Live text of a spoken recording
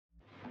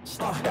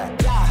Stop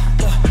that.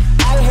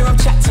 I hear him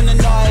chat to the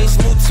noise,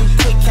 move too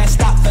quick, can't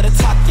stop for the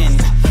talking.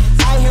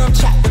 I hear him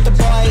chat with the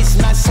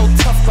boys, man so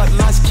tough, but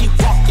mans keep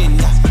walking.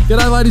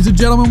 G'day ladies and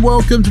gentlemen,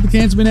 welcome to the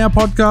Cancel Me Now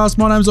podcast.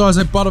 My name's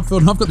Isaac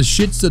Butterfield and I've got the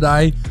shits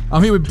today.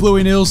 I'm here with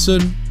Bluey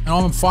Nielsen and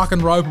I'm fucking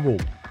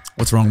ropeable.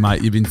 What's wrong,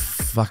 mate? You've been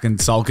fucking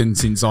sulking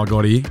since I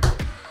got here.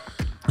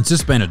 It's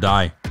just been a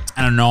day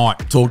and a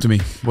night. Talk to me.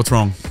 What's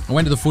wrong? I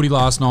went to the footy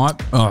last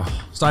night.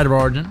 State of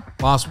Origin.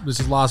 This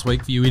is last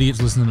week for you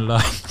idiots listening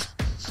today.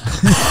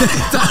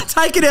 Don't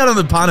take it out on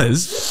the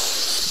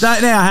punters.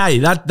 That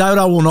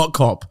I will not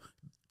cop.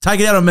 Take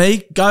it out on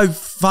me. Go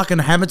fucking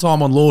hammer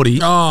time on Lordy.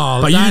 Oh,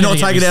 but you do not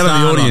take it out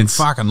on the audience.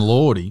 Fucking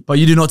Lordy. But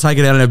you do not take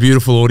it out on our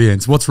beautiful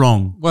audience. What's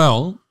wrong?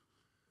 Well,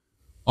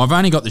 I've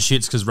only got the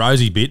shits because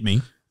Rosie bit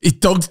me. His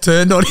dog's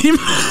turned on him.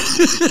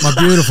 My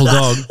beautiful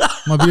dog.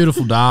 My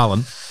beautiful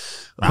darling.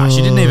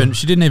 She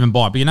didn't even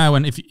bite. But you know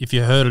when if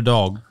you hurt a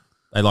dog,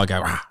 they like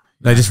go.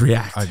 They just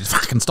react. I just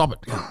fucking stop it.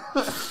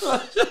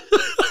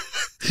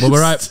 Well,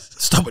 we're right.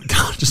 Stop it.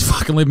 Just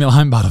fucking leave me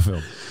alone,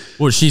 Butterfield.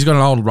 Well, she's got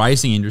an old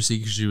racing industry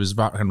because she was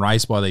fucking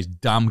raced by these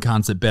dumb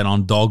cunts that bet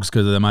on dogs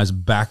because they're the most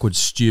backwards,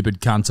 stupid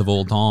cunts of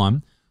all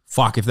time.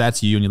 Fuck, if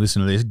that's you and you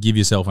listen to this, give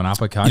yourself an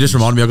uppercut. You just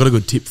reminded me, I've got a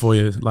good tip for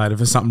you later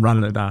for something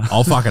running at dark.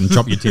 I'll fucking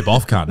chop your tip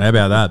off, cunt. How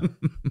about that?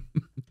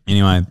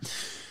 Anyway,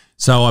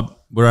 so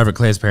we're over at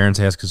Claire's parents'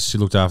 house because she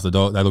looked after the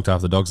dog. They looked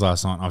after the dogs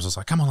last night. I was just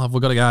like, come on, love,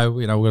 we've got to go.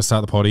 You know, we've got to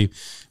start the potty.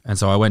 And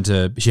so I went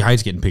to, she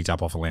hates getting picked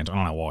up off a ledge. I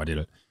don't know why I did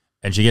it.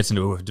 And she gets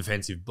into a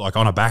defensive, like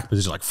on her back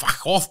position, like,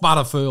 fuck off,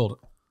 Butterfield.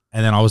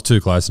 And then I was too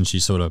close and she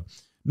sort of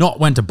not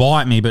went to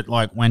bite me, but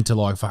like went to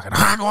like fucking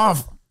fuck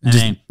off. And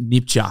just then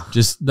nipped ya.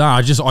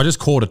 I just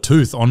caught a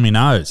tooth on my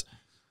nose.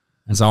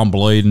 And so I'm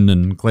bleeding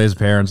and Claire's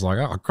parents like,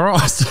 oh,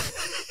 Christ.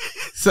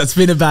 So it's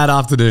been a bad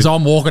afternoon. So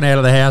I'm walking out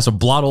of the house with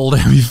blood all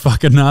down my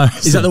fucking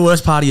nose. Is that the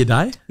worst part of your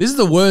day? This is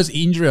the worst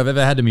injury I've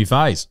ever had to my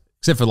face.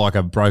 Except for like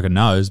a broken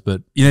nose,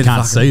 but you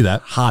can't see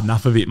that. Harden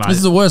up a bit, mate. This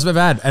is the worst I've ever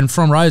had. And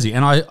from Rosie.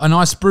 And I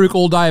spruik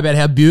all day about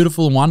how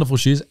beautiful and wonderful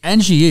she is.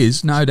 And she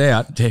is, no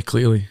doubt. Yeah,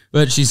 clearly.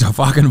 But she's a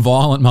fucking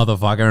violent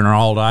motherfucker in her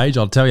old age,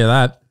 I'll tell you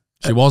that.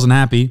 She wasn't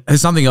happy. Has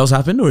something else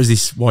happened or is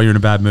this why you're in a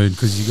bad mood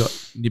because you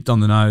got nipped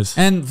on the nose?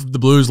 And the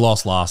Blues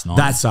lost last night.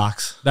 That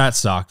sucks. That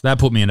sucked. That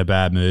put me in a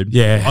bad mood.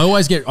 Yeah.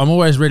 I'm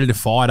always ready to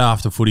fight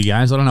after footy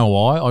games. I don't know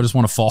why. I just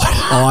want to fight.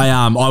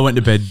 I went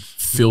to bed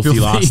filthy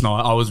last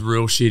night. I was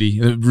real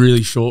shitty,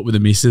 really short with the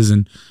missus,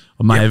 and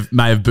I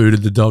may have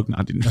booted the dog. No,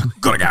 I didn't.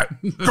 Gotta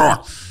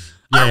go.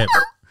 Yeah.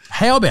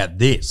 How about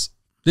this?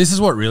 This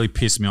is what really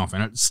pissed me off,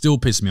 and it still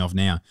pisses me off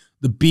now.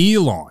 The beer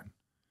line.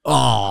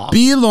 Oh,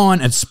 beer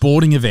line at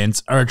sporting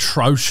events are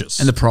atrocious,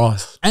 and the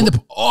price. And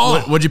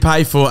what'd you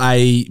pay for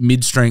a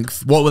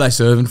mid-strength? What were they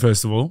serving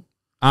first of all?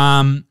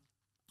 Well,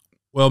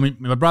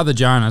 my brother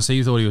Jonas,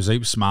 he thought he was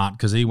heaps smart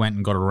because he went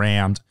and got a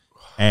round,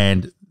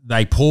 and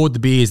they poured the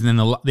beers, and then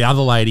the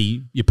other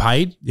lady you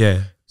paid.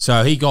 Yeah.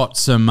 So he got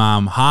some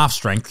half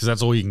strength because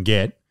that's all you can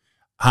get.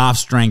 Half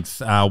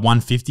strength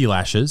 150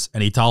 lashes,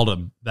 and he told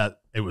him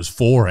that it was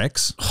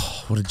 4X.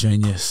 Oh, what a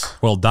genius!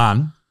 Well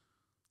done.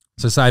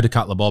 So saved a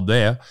couple of bob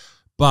there,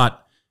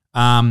 but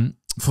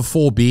for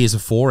 4 beers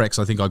of 4X,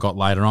 I think I got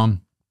later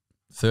on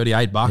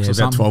 $38 or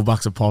something. About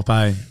 $12 a pop,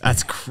 eh?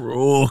 That's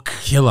crook.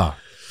 Killer,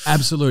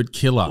 absolute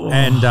killer,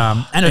 and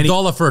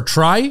 $1 for a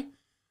tray.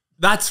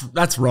 That's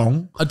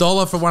wrong.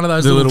 $1 for one of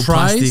those the little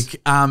trays.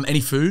 Plastic.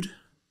 Any food?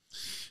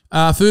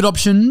 Food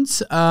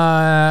options.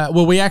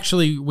 Well, we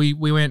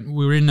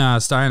were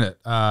in staying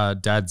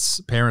at Dad's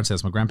parents'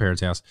 house, my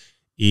grandparents' house.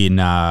 They're in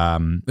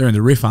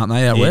the Riff, aren't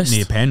they, out west?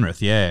 Near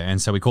Penrith, yeah.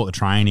 And so we caught the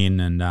train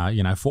in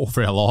and, fought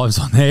for our lives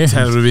on there.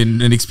 That would have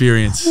been an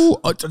experience. Ooh,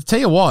 I'll tell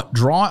you what,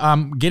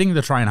 getting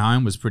the train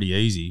home was pretty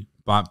easy,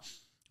 but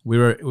we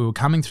were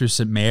coming through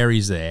St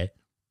Mary's there,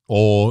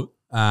 or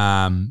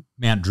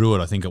Mount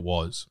Druitt, I think it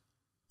was,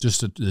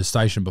 just at the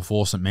station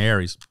before St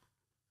Mary's.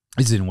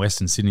 This is in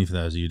Western Sydney, for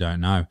those of you who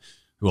don't know,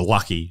 who are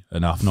lucky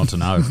enough not to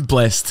know.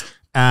 Blessed.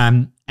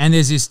 And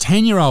there's this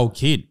 10-year-old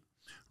kid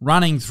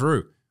running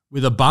through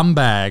with a bum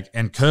bag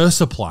and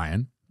cursor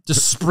playing,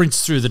 just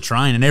sprints through the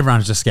train, and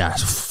everyone just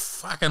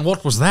goes, fucking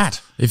what was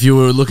that? If you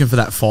were looking for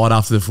that fight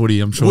after the footy,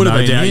 I'm sure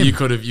no doubt you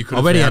could have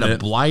I bet he had a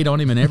blade on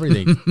him and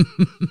everything.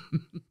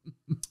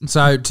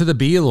 So to the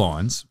beer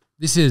lines,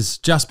 this is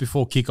just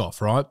before kickoff,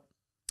 right?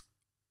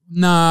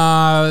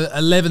 No,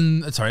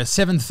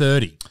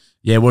 7:30.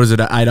 Yeah, what is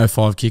it, at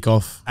 8:05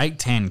 kickoff?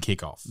 8:10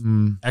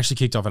 kickoff. Actually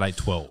kicked off at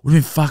 8:12. Would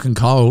have been fucking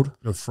cold.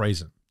 It was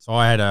freezing. So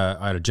I had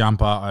a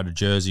jumper, I had a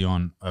jersey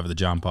on over the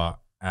jumper,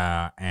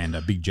 and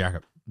a big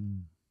jacket.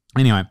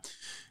 Anyway,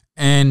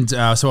 and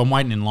so I'm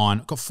waiting in line.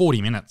 I've got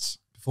 40 minutes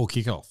before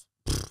kickoff.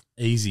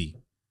 Easy.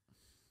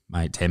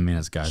 Mate, 10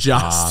 minutes goes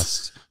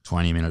past,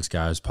 20 minutes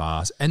goes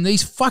past. And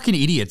these fucking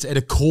idiots at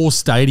a core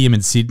stadium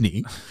in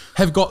Sydney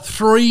have got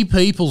 3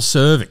 people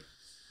serving.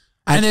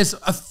 And there's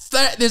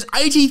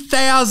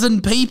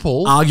 80,000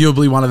 people.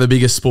 Arguably one of the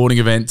biggest sporting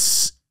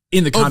events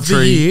in the country.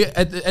 Of the year,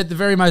 at the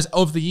very most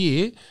of the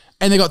year.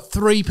 And they got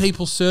 3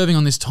 people serving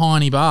on this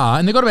tiny bar,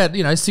 and they got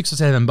about 6 or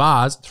 7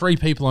 bars, 3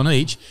 people on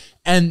each.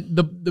 And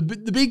the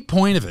big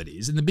point of it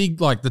is, and the big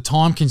the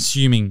time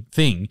consuming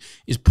thing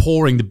is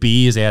pouring the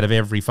beers out of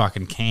every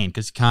fucking can,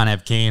 because you can't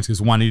have cans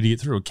because one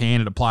idiot threw a can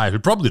at a player who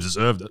probably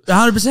deserved it.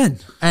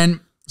 100%. And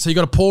so you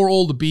got to pour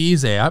all the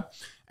beers out.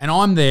 And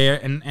I'm there,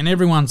 and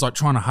everyone's like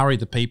trying to hurry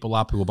the people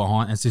up who are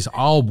behind. And it's this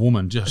old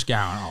woman just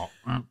going,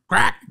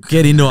 crack.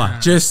 Get into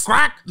her. Just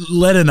crack.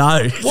 Let her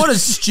know. What a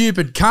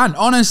stupid cunt.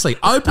 Honestly,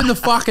 open the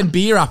fucking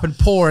beer up and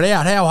pour it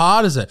out. How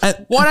hard is it?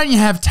 Why don't you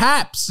have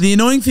taps? The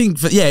annoying thing,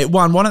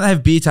 one, why don't they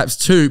have beer taps?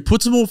 2,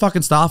 put some more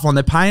fucking staff on.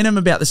 They're paying them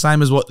about the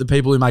same as what the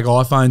people who make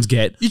iPhones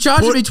get. You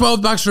charging me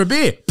 $12 for a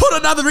beer. Put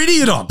another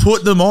idiot on.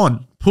 Put them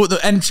on.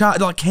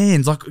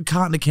 Cans, like a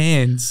carton of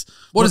cans.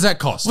 What does that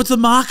cost? What's the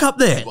markup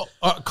there?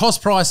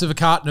 Cost price of a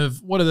carton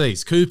of, what are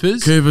these,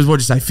 Coopers? Coopers,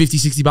 what'd you say, 50,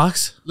 60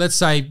 bucks? Let's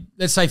say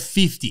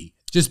 50.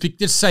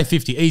 Just say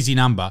 50, easy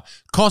number.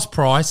 Cost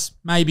price,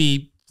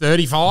 maybe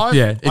 35?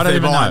 Yeah. I don't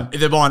even know.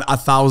 If they're buying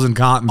 1,000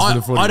 cartons for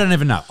the footy. I don't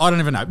even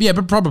know. Yeah,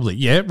 but probably,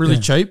 really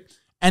cheap.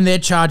 And they're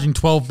charging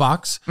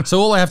 $12. So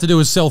all they have to do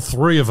is sell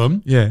 3 of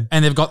them. Yeah.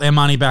 And they've got their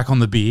money back on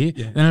the beer.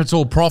 Yeah. And it's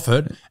all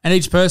profit. And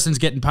each person's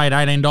getting paid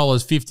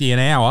 $18.50 an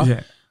hour.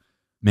 Yeah.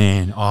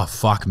 Man, oh,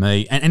 fuck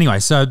me. And anyway,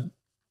 so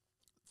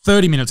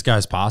 30 minutes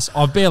goes past.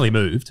 I've barely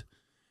moved.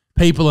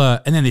 People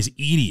are, and then this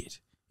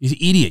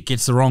idiot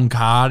gets the wrong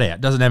card out,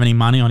 doesn't have any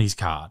money on his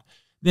card.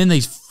 Then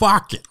these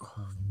fucking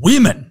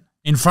women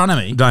in front of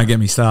me. Don't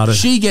get me started.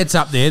 She gets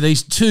up there,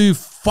 these 2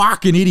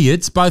 fucking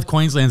idiots, both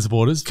Queensland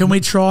supporters. Can we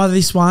try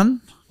this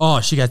one? Oh,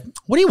 she goes,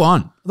 what do you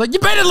want? I'm like,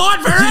 you've been in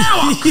line for an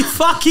hour. You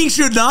fucking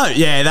should know.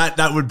 Yeah,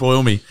 that would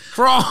boil me.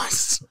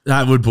 Christ.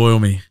 That would boil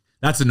me.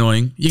 That's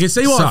annoying. You can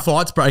see why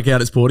fights break out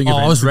at sporting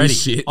events. I was ready.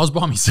 Shit. I was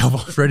by myself.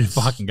 I was ready to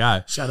fucking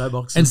go. Shadow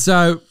boxing. And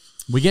so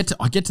I get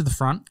to the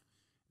front.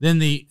 Then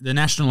the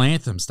national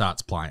anthem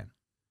starts playing,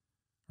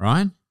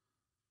 right?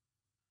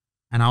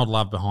 And old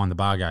love behind the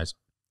bar goes,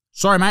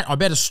 sorry, mate, I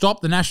better stop.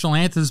 The national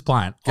anthem's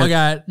playing. I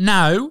go,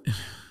 no,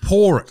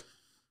 pour it.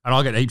 And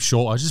I get heaps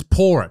short. I just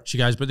pour it. She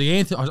goes, but the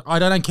anthem, I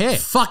don't care.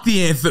 Fuck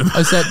the anthem.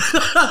 I said,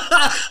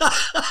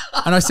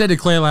 and I said to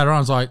Claire later on, I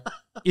was like,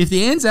 if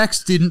the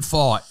Anzacs didn't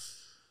fight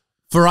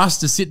for us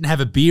to sit and have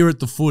a beer at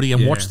the footy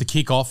and watch the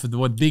kick-off of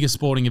the biggest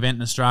sporting event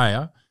in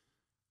Australia,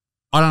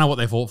 I don't know what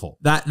they fought for.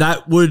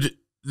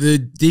 The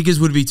diggers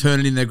would be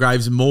turning in their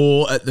graves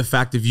more at the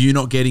fact of you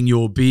not getting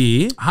your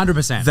beer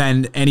 100%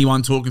 than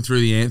anyone talking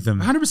through the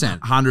anthem. 100%.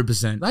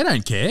 100%. They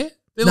don't care.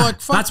 They're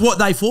like, fuck. That's what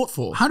they fought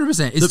for.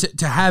 100% is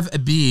to have a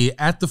beer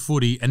at the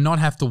footy and not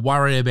have to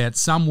worry about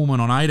some woman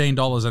on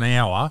 $18 an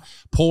hour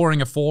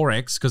pouring a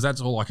 4X, because that's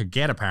all I could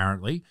get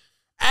apparently.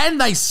 And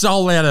they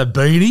sold out of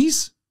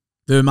beanies.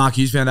 The Mark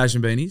Hughes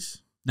Foundation beanies?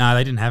 No,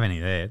 they didn't have any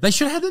there. They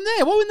should have had them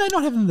there. Why wouldn't they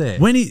not have them there?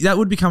 That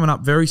would be coming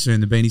up very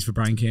soon, the Beanies for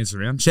Brain Cancer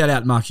round. Shout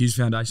out Mark Hughes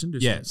Foundation.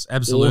 Yes,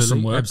 absolutely.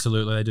 Awesome work.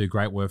 Absolutely. They do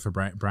great work for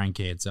brain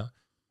cancer.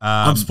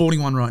 I'm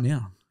sporting one right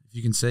now, if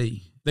you can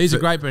see. These are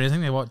great, but I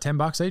think they're what,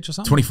 $10 each or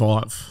something?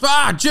 25.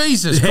 Ah,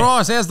 Jesus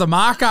Christ! How's the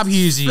markup,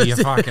 Hughesy? You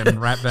fucking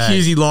rat bag.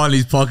 Hughesy lined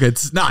his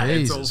pockets. No,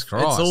 Jesus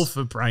Christ! It's all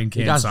for brain cancer.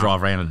 He does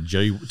drive around in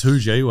 2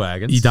 G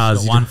wagons. He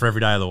does. He's got one for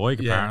every day of the week,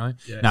 apparently.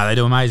 Yeah. No, they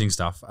do amazing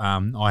stuff.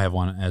 I have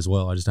one as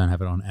well. I just don't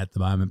have it on at the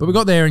moment. But we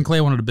got there, and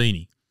Claire wanted a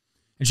beanie,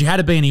 and she had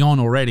a beanie on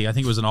already. I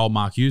think it was an old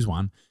Mark Hughes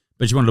one,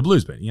 but she wanted a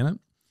Blues beanie. You know,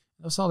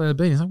 I sold out a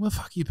beanie. I was like, "What the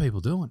fuck are you people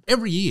doing?"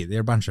 Every year, there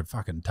are a bunch of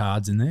fucking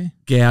tards in there,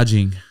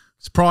 gouging.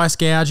 It's price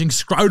gouging,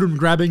 scrotum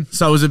grabbing.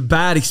 So it was a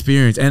bad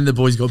experience, and the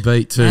boys got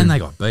beat too. And they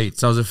got beat.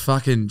 So it was a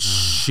fucking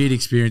shit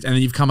experience. And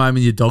then you've come home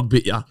and your dog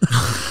bit you.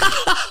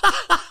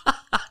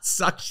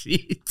 Suck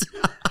shit.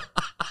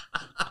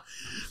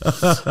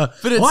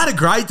 But I had a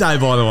great day,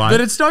 by the way.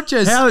 But it's not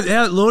just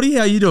how Lordy,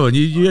 how you doing?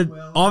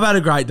 I've had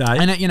a great day,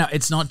 and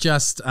it's not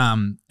just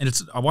and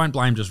it's I won't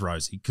blame just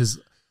Rosie, because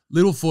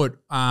Littlefoot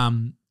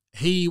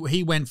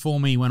he went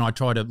for me when I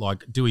tried to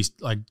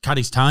cut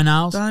his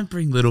toenails. Don't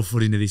bring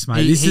Littlefoot into this,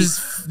 mate. This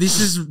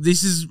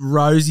is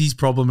Rosie's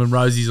problem and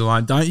Rosie's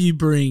alone. Don't you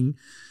bring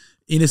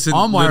innocent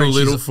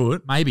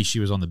Littlefoot. Maybe she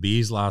was on the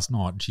beers last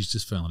night and she's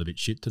just feeling a bit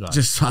shit today.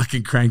 Just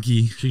fucking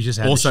cranky. She just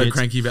had also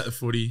cranky about the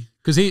footy.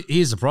 Because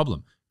here's the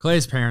problem.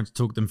 Claire's parents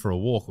took them for a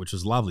walk, which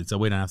was lovely, so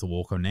we don't have to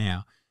walk her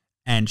now.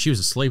 And she was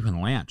asleep in the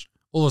lounge.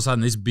 All of a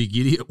sudden, this big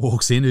idiot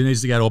walks in who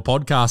needs to go to a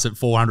podcast that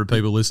 400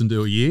 people listen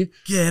to a year.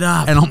 Get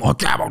up. And I'm like,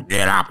 come on,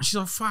 get up. And she's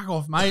like, fuck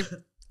off, mate.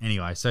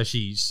 Anyway, so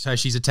she's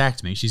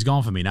attacked me. She's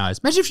gone for me nose.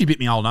 Imagine if she bit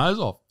me old nose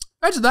off.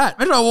 Imagine that.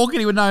 Imagine I walk in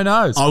here with no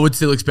nose. I would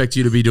still expect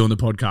you to be doing the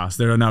podcast.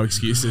 There are no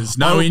excuses.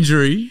 No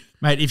injury.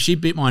 Mate, if she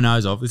bit my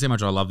nose off, this is how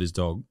much I love this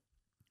dog,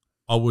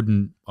 I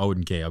wouldn't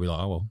care. I'd be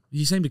like, oh, well.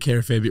 You seem to care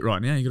a fair bit right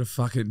now. You got a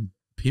fucking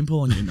pimple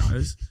on your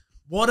nose.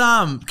 What,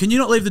 can you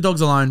not leave the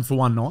dogs alone for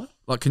one night?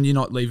 Like, can you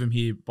not leave them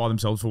here by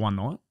themselves for one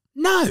night?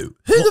 No.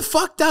 Who the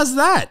fuck does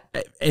that?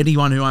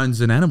 Anyone who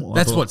owns an animal.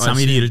 That's what some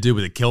idiot would do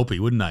with a Kelpie,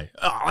 wouldn't they?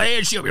 Oh, yeah,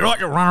 she'll be right.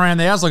 You'll run around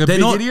the house like a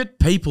big idiot.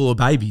 People or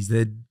babies.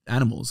 They're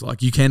animals.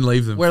 Like, you can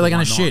leave them. Where are they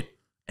going to shit?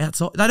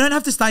 outside. They don't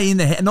have to stay in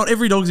the house. Not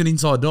every dog's an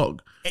inside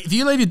dog. If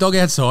you leave your dog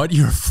outside,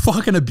 you're a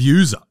fucking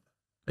abuser.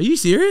 Are you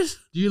serious?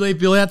 Do you leave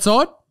Bill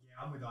outside?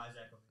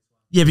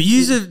 Yeah, but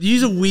use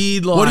a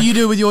weird like. What do you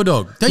do with your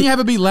dog? Don't you have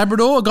a big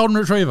Labrador or Golden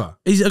Retriever?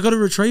 I've got a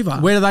retriever.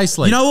 Where do they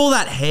sleep? You know all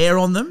that hair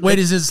on them? Where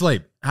does it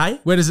sleep? Hey?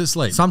 Where does it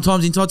sleep?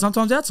 Sometimes inside,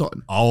 sometimes outside.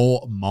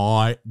 Oh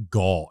my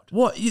God.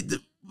 What?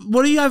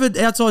 What do you have an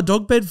outside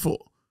dog bed for?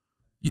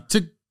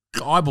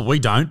 Well, we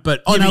don't,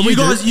 but Yeah, but you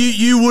guys,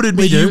 you would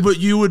admit,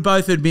 you would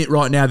both admit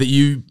right now that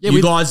you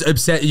guys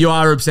you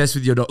are obsessed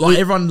with your dog. Like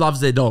everyone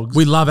loves their dogs.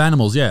 We love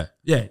animals, yeah.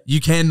 Yeah, you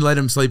can let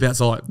them sleep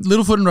outside.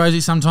 Littlefoot and Rosie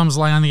sometimes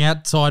lay on the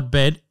outside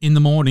bed in the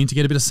morning to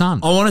get a bit of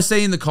sun. I want to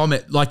see in the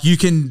comment, like you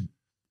can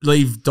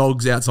leave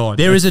dogs outside.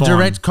 There is a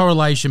direct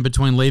correlation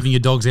between leaving your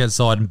dogs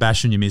outside and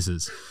bashing your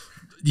missus.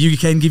 You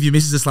can give your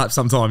missus a slap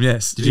sometime,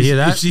 yes. Did you hear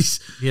that? If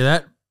she's, hear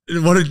that?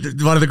 One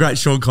of the great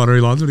Sean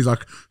Connery lines when he's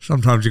like,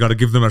 sometimes you got to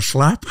give them a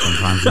slap.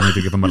 Sometimes you need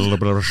to give them a little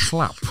bit of a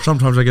slap.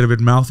 Sometimes they get a bit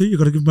mouthy. You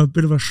got to give them a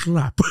bit of a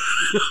slap.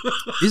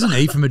 Isn't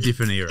he from a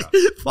different era?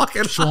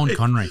 Fucking Sean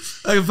Connery.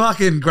 A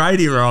fucking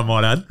great era, I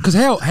might add. Because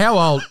how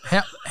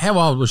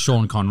old was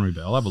Sean Connery,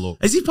 Bill? I'll have a look.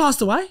 Has he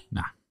passed away?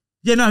 Nah.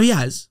 Yeah, no, he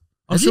has.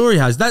 I'm sure he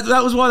has.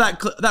 That was why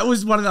that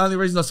was one of the only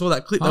reasons I saw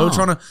that clip. They were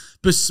trying to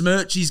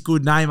besmirch his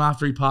good name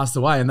after he passed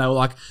away, and they were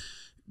like,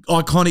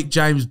 iconic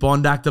James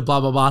Bond actor, blah,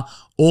 blah, blah.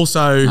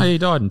 Also, he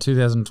died in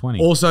 2020.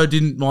 Also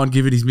didn't mind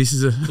giving his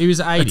missus He was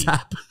 80.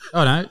 tap.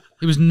 Oh, no.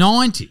 He was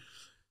 90.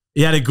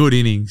 He had a good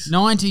innings.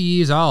 90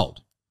 years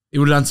old. He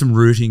would have done some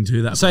rooting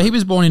too. So he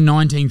was born in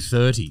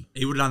 1930.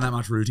 He would have done that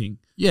much rooting.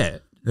 Yeah.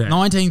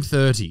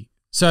 1930.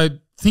 So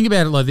think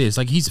about it like this.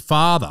 Like his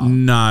father.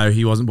 No,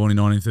 he wasn't born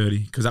in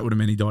 1930 because that would have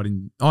meant he died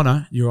in. Oh,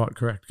 no. You're right.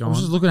 Correct. Go on. I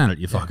was just looking at it,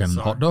 you fucking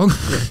hot dog.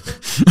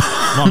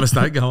 My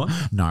mistake. Go on.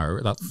 No,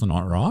 that's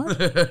not right.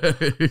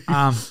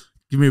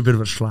 Give me a bit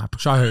of a slap.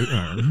 So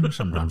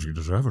sometimes you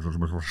deserve it. A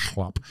bit of a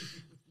slap.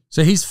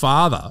 So his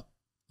father,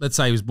 let's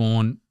say he was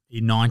born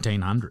in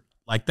 1900.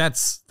 Like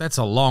that's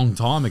a long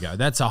time ago.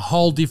 That's a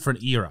whole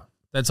different era.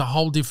 That's a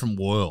whole different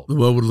world. The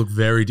world would look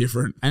very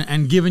different.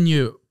 And giving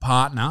your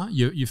partner,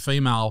 your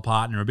female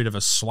partner, a bit of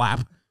a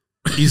slap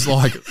is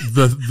like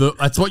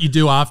that's what you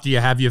do after you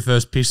have your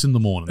first piss in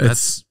the morning.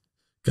 That's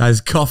guys,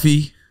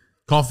 coffee,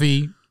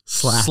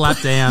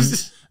 slap down,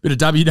 bit of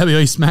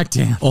WWE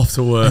SmackDown, off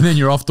to work, and then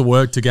you're off to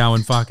work to go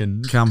and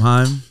fucking come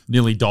home,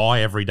 nearly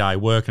die every day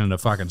working in a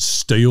fucking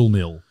steel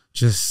mill.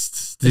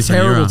 Just a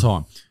terrible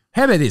time.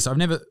 How about this?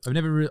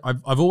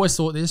 I've always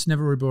thought this.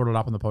 Never really brought it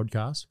up on the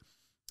podcast.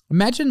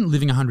 Imagine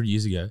living 100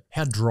 years ago.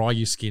 How dry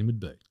your skin would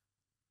be.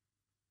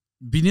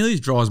 Be nearly as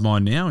dry as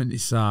mine now in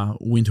this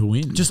winter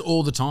wind. Just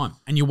all the time.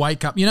 And you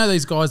wake up. You know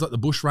these guys like the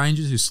bush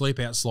rangers who sleep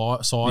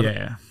outside?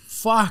 Yeah.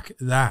 Fuck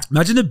that.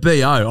 Imagine the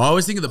BO. I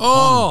always think of the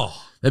pong.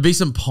 There'd be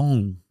some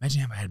pong.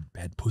 Imagine how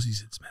bad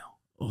pussies would smell.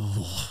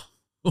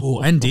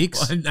 Oh, and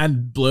dicks.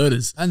 and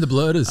blurters. And the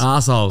blurters.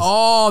 Arseholes.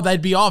 Oh,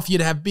 they'd be off.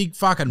 You'd have big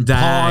fucking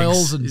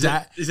piles. And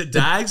is it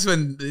dags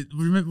when,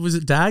 remember, was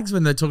it dags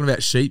when they're talking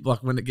about sheep,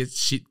 like when it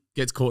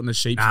gets caught in a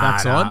sheep's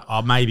backside? Nah.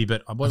 Oh, maybe,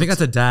 but I think that's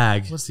a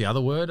dag. What's the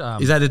other word?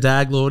 Is that a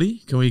dag,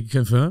 Lordy? Can we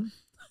confirm?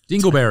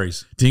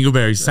 Dingleberries.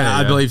 Dingleberries. Same,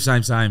 I believe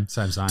same. Same.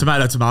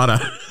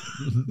 Tomato.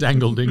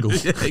 Dangle, dingle.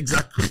 Yeah,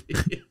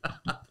 exactly.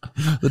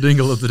 The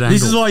dingle of the dangle.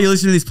 This is why you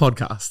listen to this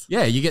podcast.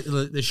 Yeah, you get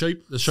the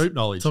sheep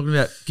knowledge. Talking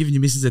about giving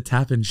your missus a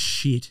tap and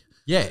shit.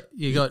 Yeah,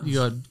 you got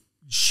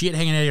shit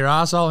hanging out of your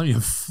arsehole and you're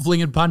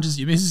flinging punches at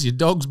your missus, your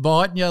dog's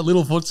biting you,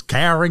 Littlefoot's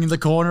cowering in the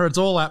corner. It's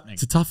all happening.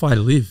 It's a tough way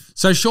to live.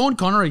 So Sean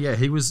Connery, yeah,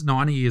 he was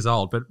 90 years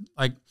old, but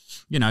like,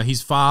 you know,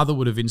 his father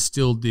would have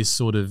instilled this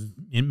sort of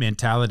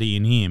mentality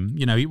in him.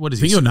 You know, what is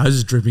he? I think your nose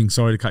is dripping.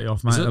 Sorry to cut you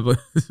off, mate.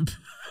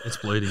 It's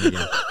bleeding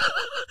again.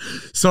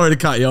 Sorry to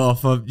cut you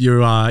off.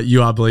 You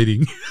are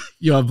bleeding.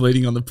 You are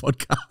bleeding on the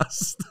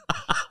podcast.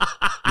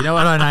 You know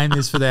what I named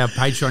this for our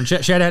Patreon?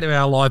 Shout out to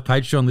our live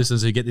Patreon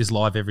listeners who get this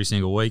live every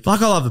single week.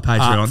 Fuck, I love the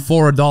Patreon.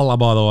 For $1,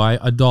 by the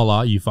way,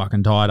 $1, you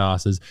fucking tired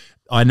asses.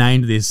 I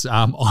named this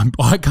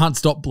I can't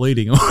stop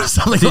bleeding or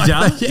something. Did like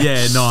ya? that.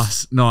 Yeah,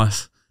 nice.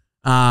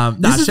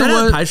 This is shout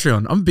out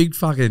Patreon. I'm big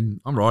fucking.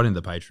 I'm right in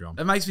the Patreon.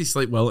 It makes me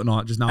sleep well at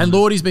night. Just knowing. And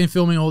Lordy's been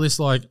filming all this,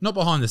 like, not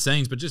behind the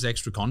scenes, but just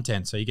extra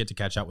content, so you get to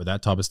catch up with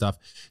that type of stuff.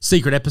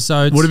 Secret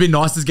episodes. Would have been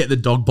nice to get the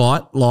dog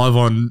bite live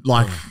on,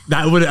 like,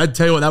 that would. I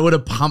tell you what, that would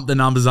have pumped the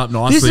numbers up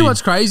nicely. This is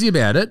what's crazy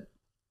about it.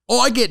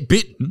 I get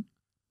bitten,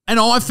 and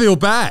I feel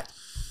bad.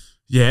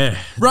 Yeah.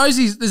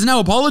 Rosie's, there's no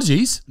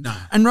apologies. No.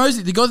 And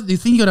Rosie, the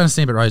thing you got to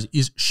understand about Rosie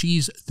is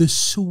she's the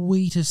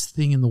sweetest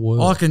thing in the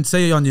world. I can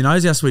see on your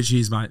nose how sweet she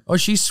is, mate. Oh,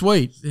 she's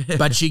sweet,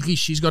 but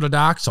she's got a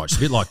dark side. She's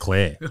a bit like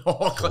Claire.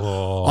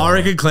 I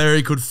reckon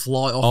Clary could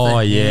fly off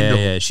the handle.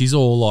 Yeah. She's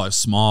all like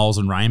smiles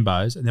and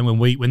rainbows. And then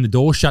when the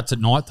door shuts at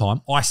night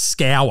time, I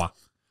scour.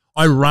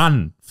 I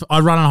run and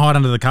hide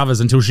under the covers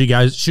until she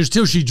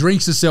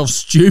drinks herself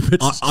stupid.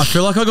 I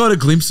feel like I got a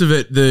glimpse of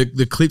it,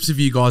 the clips of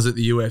you guys at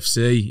the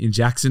UFC in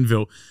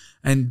Jacksonville.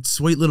 And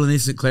sweet little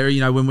innocent Clary,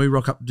 you know, when we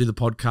rock up to do the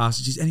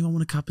podcast, she's, anyone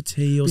want a cup of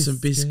tea or some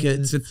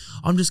biscuits? And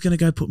I'm just going to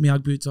go put my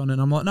Ugg boots on. And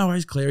I'm like, no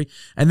worries, Clary.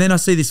 And then I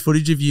see this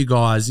footage of you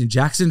guys in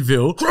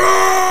Jacksonville.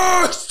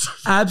 Christ!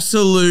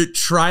 Absolute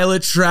trailer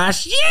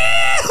trash.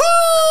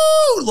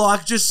 Yahoo!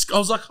 Like, just, I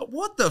was like,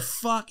 what the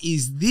fuck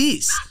is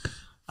this?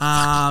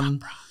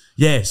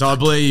 Yeah, so I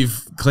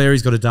believe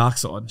Clary's got a dark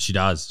side. She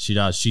does. She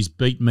does. She's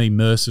beaten me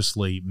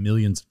mercilessly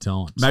millions of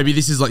times. Maybe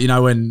this is like, you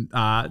know, when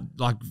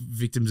like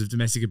victims of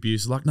domestic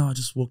abuse are like, no, I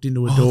just walked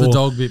into a door. The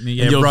dog bit me.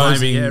 Yeah,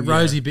 Rosie,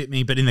 Rosie bit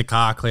me. But in the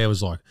car, Claire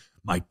was like,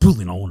 mate, pull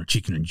in, I want a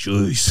chicken and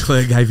cheese.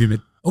 Claire gave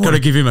him got to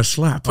give him a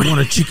slap. I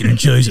want a chicken and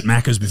cheese at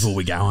Macca's before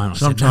we go home. I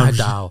Sometimes.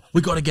 said, no, Dale,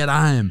 we got to get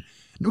home.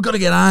 We've got to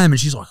get home. And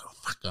she's like, oh,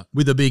 fuck.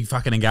 With a big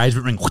fucking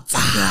engagement ring.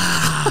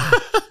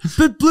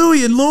 But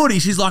Bluey and Lordy,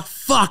 she's like,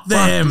 fuck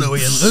them. Fuck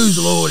Bluey and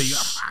who's Lordy?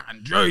 Oh,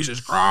 fucking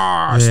Jesus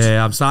Christ.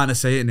 Yeah, I'm starting to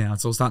see it now.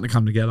 It's all starting to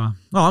come together.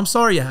 Oh, I'm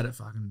sorry you had a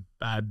fucking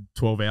bad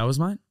 12 hours,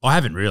 mate. I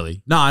haven't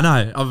really. No, I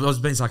know. I was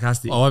being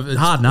sarcastic. It's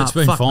hard enough. It's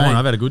been Fuck fine. me.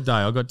 I've had a good day.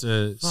 I got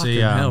to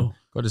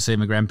Fucking see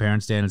my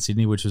grandparents down in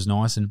Sydney, which was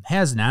nice. And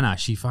how's Nana?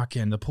 She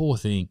fucking, the poor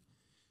thing.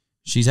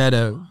 She's had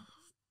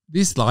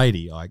this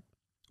lady, like,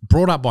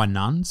 brought up by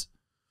nuns.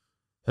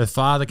 Her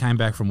father came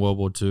back from World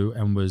War II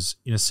and was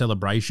in a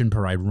celebration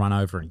parade run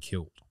over and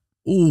killed.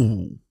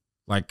 Ooh.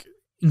 Like,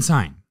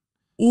 insane.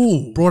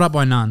 Ooh. Brought up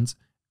by nuns.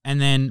 And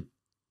then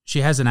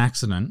she has an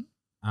accident.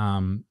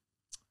 And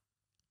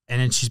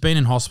then she's been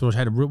in hospital. She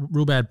had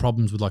real bad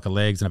problems with like her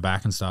legs and her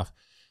back and stuff.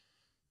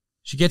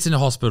 She gets into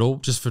hospital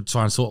just for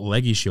trying to sort the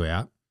leg issue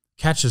out.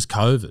 Catches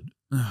COVID.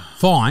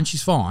 Fine.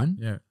 She's fine.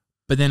 Yeah.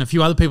 But then a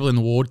few other people in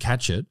the ward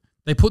catch it.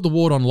 They put the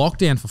ward on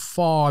lockdown for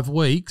 5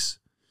 weeks.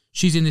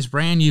 She's in this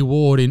brand new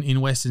ward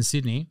in Western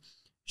Sydney.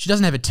 She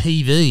doesn't have a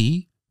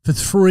TV for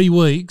 3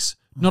 weeks.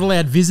 Not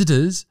allowed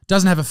visitors.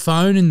 Doesn't have a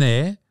phone in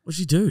there. What'd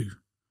she do?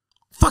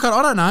 Fuck it,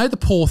 I don't know. The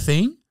poor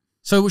thing.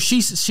 So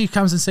she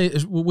comes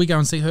and we go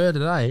and see her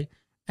today,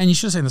 and you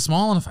should have seen the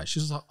smile on her face. She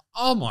was like,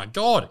 oh my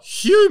God,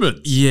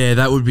 humans. Yeah,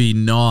 that would be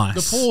nice.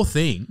 The poor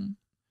thing.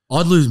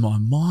 I'd lose my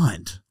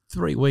mind.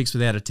 3 weeks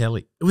without a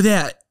telly.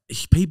 Without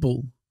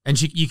people. And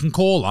you can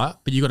call her,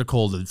 but you got to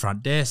call the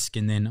front desk.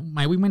 And then,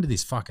 mate, we went to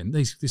this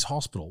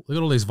hospital. They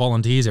got all these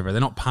volunteers everywhere.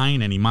 They're not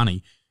paying any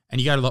money. And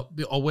you go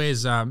to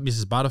where's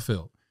Mrs.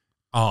 Butterfield?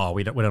 Oh,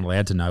 we're not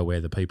allowed to know where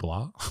the people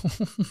are.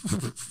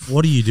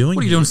 What are you doing?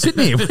 What are you doing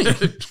sitting here?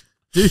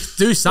 do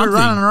something. We're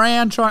running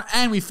around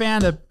and we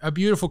found a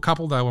beautiful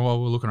couple though while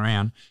we were looking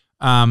around,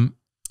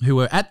 who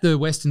were at the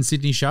Western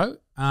Sydney show,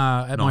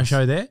 at my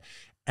show there,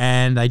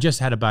 and they just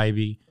had a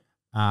baby.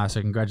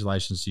 So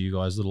congratulations to you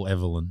guys. Little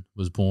Evelyn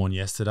was born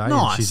yesterday.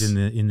 Nice. She's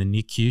in the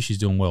NICU. She's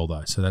doing well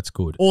though, so that's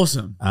good.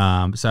 Awesome.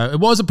 So it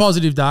was a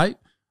positive day.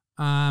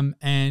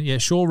 And yeah,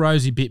 sure,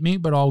 Rosie bit me,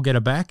 but I'll get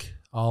her back.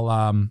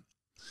 I'll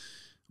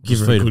Give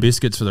her feed her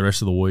biscuits for the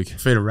rest of the week.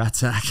 Feed a rat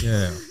sack.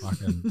 Yeah,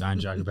 fucking don't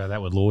joke about that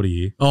with Lordy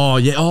here. Oh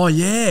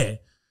yeah.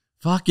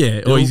 Fuck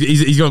yeah. Oh,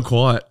 he's gone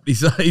quiet.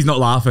 He's not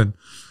laughing.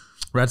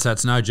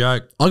 Ratsat's no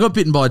joke. I got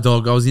bitten by a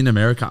dog. I was in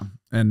America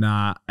and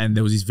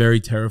there was this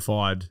very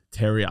terrified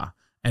terrier,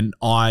 and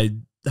I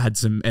had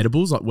some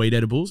edibles, like weed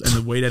edibles, and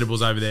the weed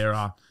edibles over there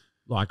are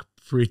like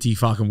pretty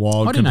fucking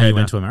wild. I didn't know you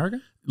went to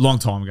America. Long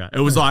time ago. It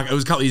was a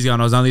couple of years ago,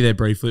 and I was only there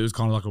briefly. It was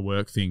kind of like a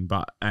work thing,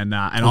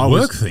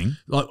 thing.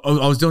 Like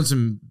I was doing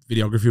some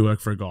videography work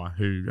for a guy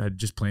who had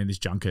just planned this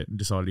junket and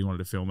decided he wanted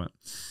to film it.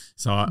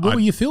 So what were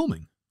you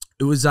filming?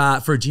 It was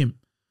for a gym.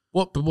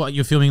 What? But what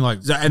you're filming like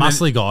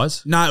muscly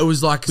guys? No, it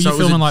was like were you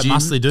filming like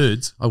muscly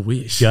dudes? I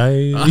wish.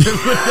 Gay.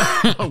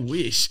 I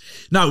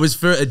wish. No, it was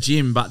for a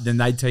gym, but then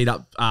they teed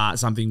up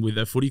something with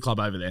a footy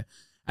club over there,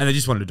 and they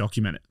just wanted to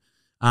document it.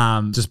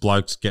 Just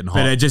blokes getting hot.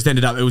 But it just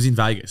ended up, it was in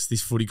Vegas.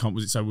 This footy comp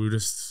was, so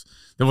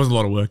there wasn't a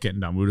lot of work getting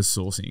done. We were just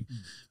sourcing.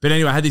 But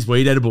anyway, I had this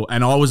weed edible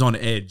and I was on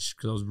edge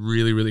because I was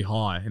really, really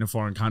high in a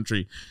foreign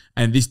country.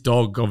 And this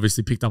dog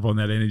obviously picked up on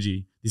that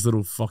energy, this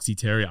little foxy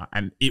terrier,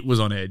 and it was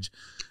on edge.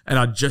 And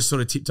I just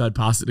sort of tiptoed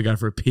past it to go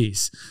for a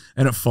piss.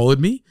 And it followed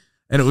me.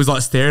 And it was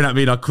like staring at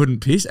me and I couldn't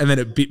piss. And then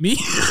it bit me.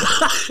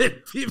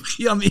 It bit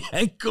me on the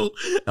ankle.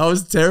 I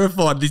was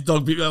terrified. This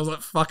dog bit me. I was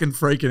like fucking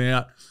freaking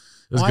out.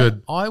 It was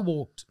good. I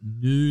walked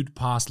nude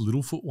past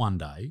Littlefoot one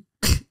day,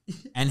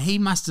 and he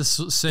must have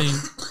seen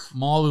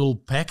my little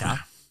pecker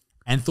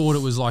and thought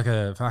it was like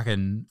a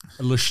fucking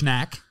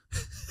schnack,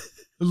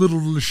 a little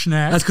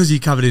schnack. That's because you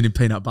covered it in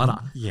peanut butter.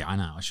 Yeah, I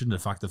know. I shouldn't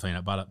have fucked the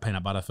peanut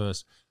butter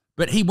first.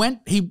 But he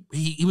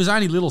was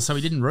only little, so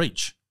he didn't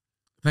reach.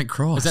 Thank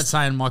Christ. Is that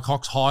saying my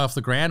cock's high off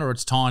the ground or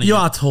it's tiny? You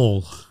are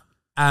tall.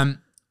 And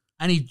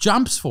he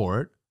jumps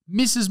for it,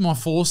 misses my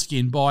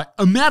foreskin by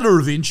a matter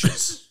of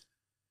inches.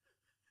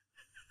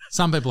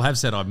 Some people have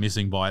said I'm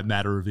missing by a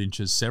matter of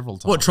inches several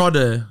times. What, tried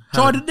to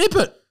nip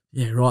it?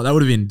 Yeah, right. That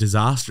would have been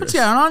disastrous. What's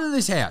going on in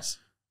this house?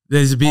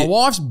 There's a bit. My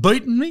wife's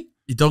beating me.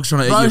 Your dog's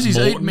trying to eat Rosie's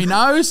your eating me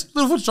nose.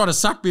 Littlefoot's trying to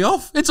suck me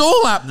off. It's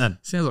all happening.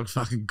 Sounds like a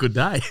fucking good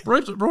day.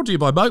 Brought to you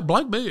by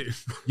Blake Beer.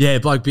 Yeah,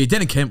 Blake Beer.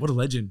 Denon Kemp, what a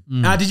legend.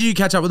 Did you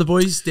catch up with the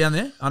boys down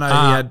there? I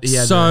know he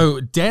had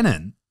so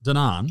Danan,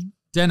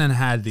 Denon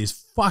had this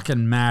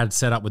fucking mad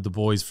setup with the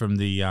boys from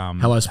the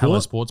Hello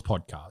Sports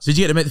podcast. Did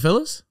you get to meet the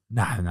fellas?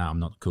 No, I'm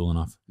not cool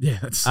enough. Yeah,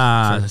 that's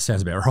that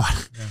sounds about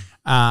right.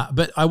 Yeah.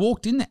 But I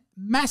walked in there,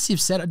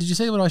 massive setup. Did you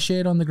see what I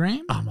shared on the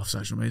gram? I'm off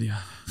social media.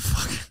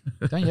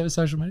 Fuck. Don't you have a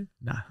social media?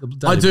 No.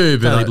 I do,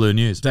 but Daily Blue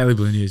News. Daily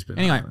Blue News. But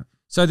anyway,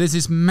 so there's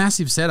this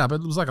massive setup.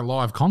 It was like a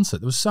live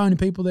concert. There was so many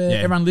people there. Yeah.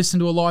 Everyone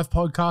listened to a live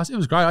podcast. It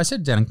was great. I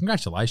said, Denon,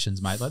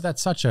 congratulations, mate. Like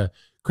that's such a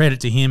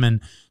credit to him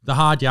and the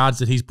hard yards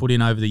that he's put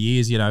in over the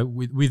years, you know,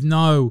 with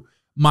no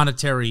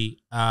monetary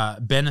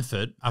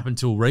benefit up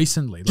until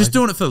recently. Just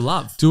doing it for the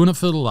love. Doing it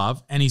for the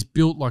love. And he's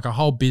built like a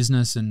whole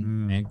business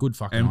and man, good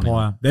fucking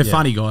empire. They're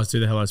funny guys too,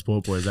 the Hello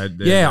Sport boys.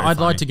 They're I'd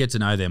like to get to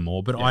know them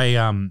more, but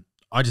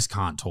I just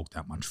can't talk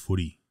that much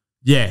footy.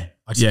 Yeah.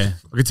 I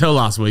could tell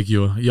last week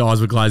your eyes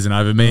were glazing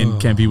over. Me and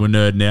Kempy were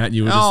nerding out and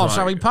you were just like,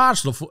 so we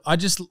partial to I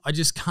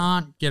just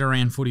can't get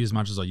around footy as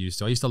much as I used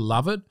to. I used to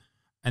love it.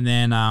 And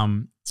then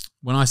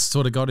when I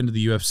sort of got into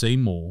the UFC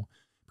more,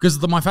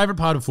 because my favorite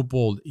part of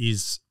football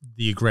is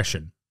the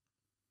aggression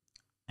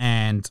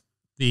and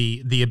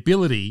the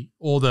ability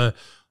or the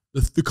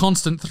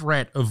constant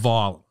threat of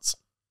violence.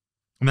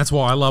 And that's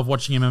why I love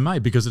watching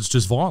MMA, because it's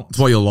just violence. That's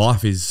why your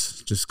life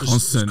is just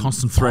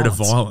constant threat of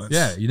violence.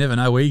 Yeah, you never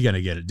know where you're going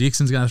to get it.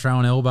 Dixon's going to throw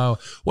an elbow.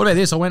 What about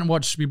this? I went and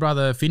watched my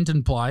brother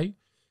Finton play,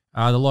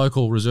 the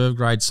local reserve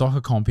grade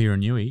soccer comp here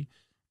in Newey,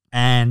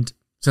 and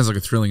sounds like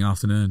a thrilling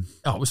afternoon.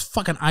 Oh, it was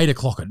fucking 8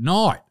 o'clock at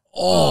night.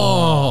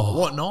 Oh,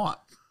 what night?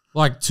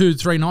 Like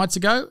 2-3 nights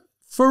ago,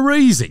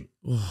 freezing.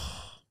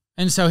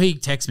 And so he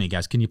texts me,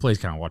 goes, can you please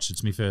come and watch it?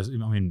 It's me first.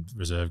 I'm in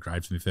reserve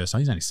grade for my first time.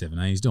 He's only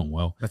 17. He's doing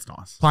well. That's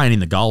nice. Playing in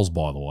the goals,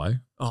 by the way.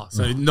 Oh,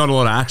 so not a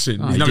lot of action.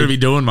 He's not going to be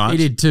doing much. He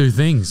did 2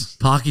 things.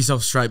 Park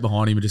yourself straight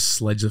behind him and just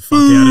sledge the fuck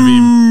out of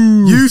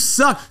him. You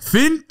suck,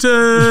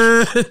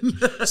 Finton.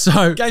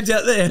 So game's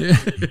out there.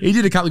 He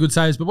did a couple of good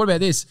saves, but what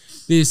about this?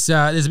 There's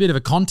a bit of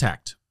a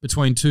contact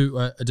between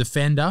a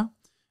defender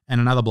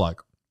and another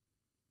bloke.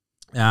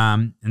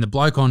 And the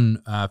bloke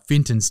on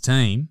Finton's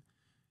team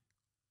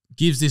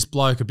gives this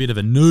bloke a bit of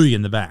a knee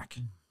in the back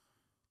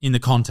in the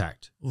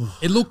contact.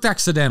 It looked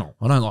accidental.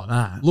 I don't like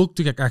that. Looked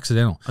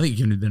accidental. I think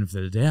you're giving him the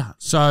benefit of the doubt.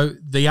 So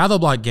the other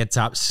bloke gets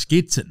up,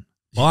 skitzing,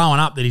 blowing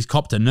up that he's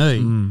copped a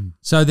knee.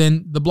 So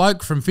then the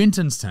bloke from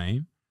Finton's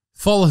team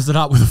follows it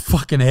up with a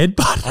fucking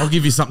headbutt. I'll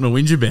give you something to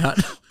whinge about.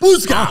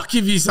 I'll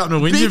give you something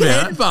to whinge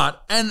about.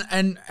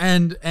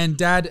 Headbutt. And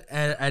Dad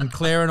and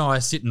Claire and I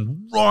are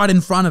sitting right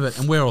in front of it,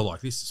 and we're all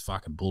like, this is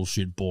fucking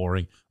bullshit,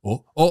 boring.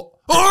 Oh,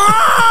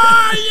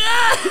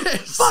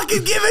 yes!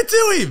 Fucking give it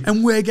to him.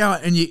 And we're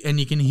going, and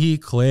you can hear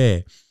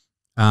Claire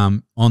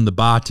on the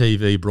Bar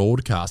TV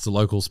broadcast, the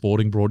local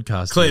sporting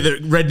broadcast. Claire, the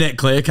redneck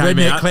Claire came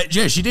out. Claire,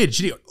 yeah, she did.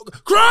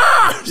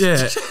 Crash!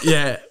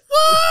 Yeah.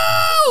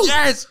 Woo!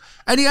 Yes!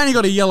 And he only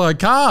got a yellow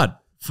card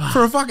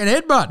for a fucking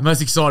headbutt. The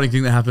most exciting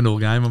thing that happened all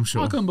game, I'm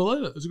sure. I couldn't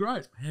believe it. It was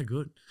great. Yeah,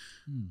 good.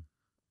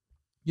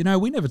 You know,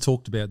 we never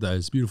talked about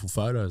those beautiful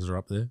photos that are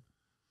up there.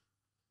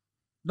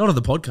 Not on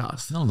the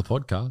podcast. Not on the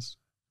podcast.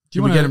 Do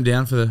you want to get them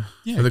down for the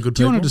good people?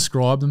 Do you want to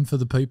describe them for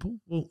the people?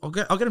 Well, I'll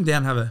get them down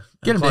and have a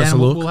get them closer down.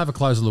 look. We'll have a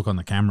closer look on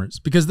the cameras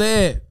because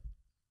they're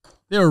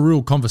a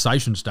real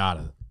conversation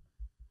starter.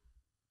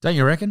 Don't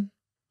you reckon?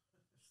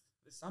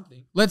 There's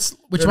something. Which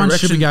one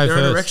should we go they're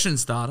first? An erection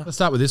starter. Let's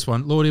start with this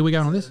one. Lordy, are we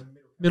going on this?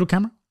 Middle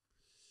camera?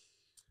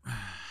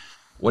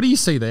 What do you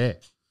see there?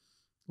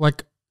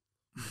 Like,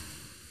 can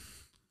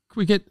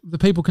we get the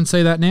people can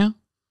see that now?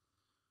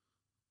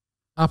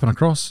 Up and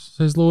across,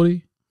 says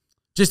Lordy.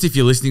 Just if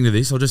you're listening to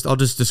this, I'll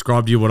just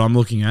describe to you what I'm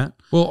looking at.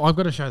 Well, I've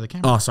got to show the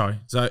camera. Oh, sorry.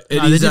 So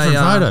they're different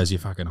photos, you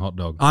fucking hot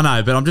dog. I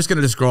know, but I'm just going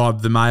to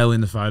describe the male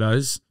in the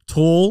photos.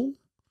 Tall.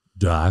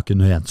 Dark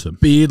and handsome.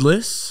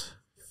 Beardless.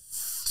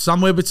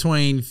 Somewhere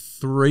between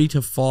 3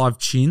 to 5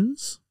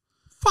 chins.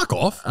 Fuck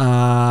off.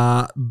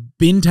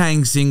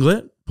 Bintang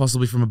singlet,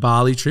 possibly from a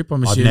Bali trip,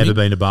 I'm assuming. I've never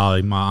been to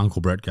Bali. My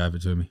Uncle Brett gave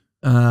it to me.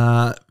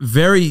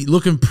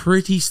 Looking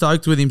pretty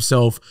stoked with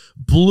himself.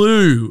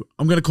 Blue,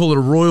 I'm going to call it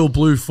a royal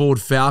blue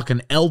Ford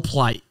Falcon L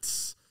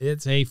plates.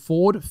 It's a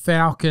Ford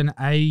Falcon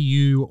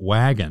AU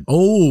wagon.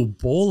 Oh,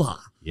 baller.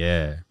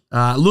 Yeah.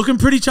 Looking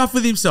pretty chuffed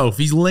with himself.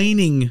 He's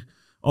leaning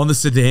on the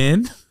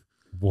sedan.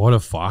 What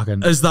a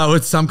fucking... As though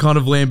it's some kind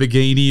of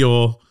Lamborghini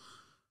or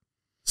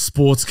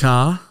sports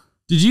car.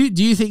 Do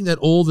you think that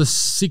all the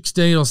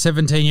 16 or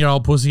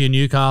 17-year-old pussy in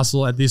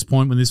Newcastle at this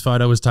point when this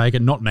photo was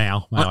taken, not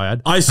now, may I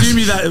add? I assume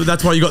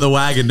that's why you got the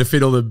wagon to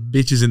fit all the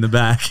bitches in the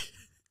back.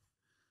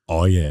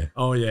 Oh, yeah.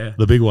 Oh, yeah.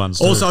 The big ones,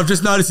 too. Also, I've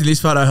just noticed in this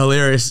photo,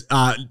 hilarious,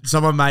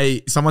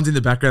 someone's in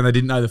the background, they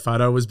didn't know the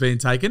photo was being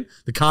taken.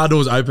 The car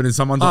door's open and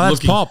someone's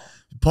looking. Pop.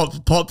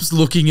 Pop's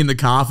looking in the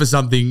car for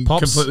something,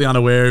 completely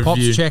unaware of you.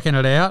 Pop's checking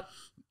it out.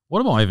 What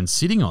am I even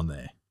sitting on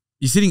there?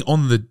 You're sitting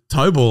on the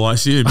tow ball, I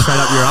assume, straight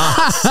up your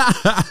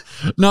ass.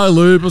 No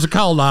lube. It was a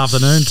cold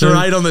afternoon, too.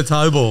 Straight on the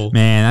tow ball.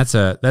 Man, that's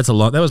a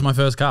lot. That was my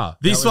first car.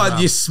 This one,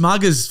 you're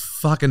smug as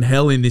fucking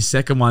hell in this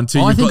second one,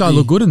 too. I think I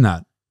look good in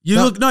that. You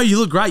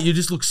look great. You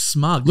just look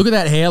smug. Look at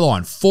that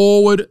hairline.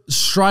 Forward,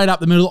 straight up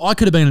the middle. I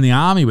could have been in the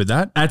army with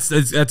that. That's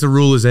a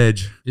ruler's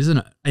edge, isn't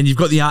it? And you've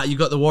got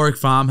the Warwick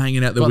Farm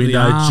hanging out the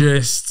window.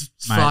 Just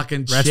Mate,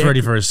 fucking that's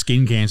ready for a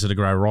skin cancer to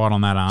grow right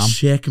on that arm.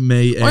 Check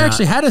me out. I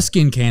actually had a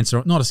skin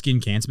cancer. Not a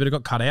skin cancer, but it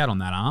got cut out on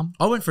that arm.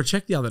 I went for a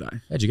check the other day.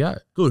 How'd you go?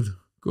 Good.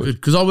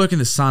 Because I work in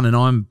the sun and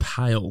I'm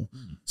pale.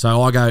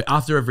 So I go,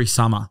 after every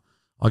summer,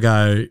 I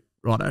go,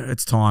 right,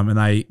 it's time. And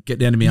they get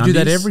down to me. You do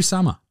that every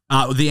summer?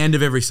 The end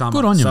of every summer.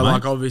 Good on you, so mate.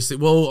 like obviously,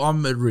 well,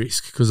 I'm at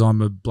risk because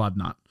I'm a blood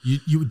nut.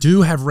 You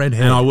do have red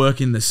hair. And I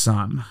work in the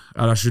sun.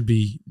 And I should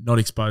be not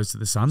exposed to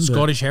the sun.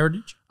 Scottish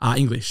heritage?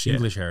 English, yeah.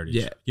 English heritage.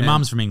 Yeah. Your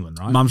mum's from England,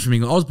 right? Mum's from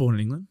England. I was born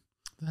in England.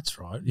 That's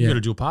right. You got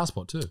a dual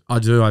passport too. I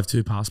do. I have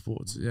 2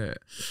 passports, yeah.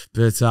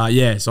 But so I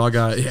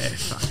go,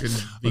 fucking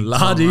big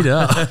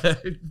La-di-da.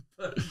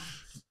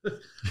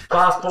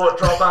 Passport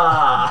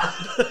dropper.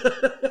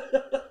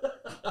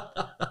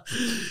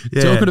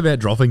 Talking about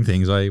dropping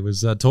things, I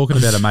was talking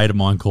about a mate of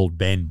mine called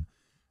Ben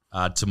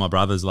to my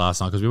brothers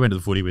last night because we went to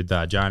the footy with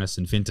Jonas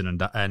and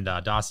Finton and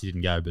Darcy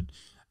didn't go, but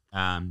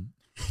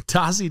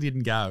Darcy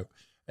didn't go.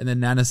 And then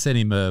Nana sent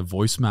him a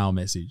voicemail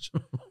message.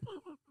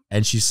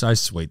 And she's so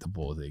sweet, the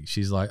poor thing.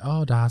 She's like,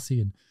 "Oh,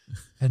 Darcy,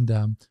 and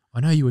I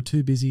know you were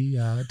too busy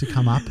to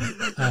come up."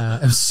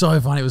 It was so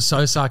funny. It was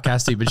so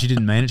sarcastic, but she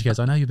didn't mean it. She goes,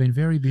 "I know you've been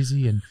very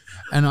busy," and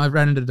I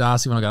ran into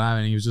Darcy when I got home,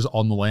 and he was just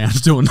on the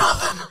lounge doing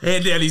nothing,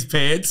 hand down his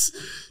pants,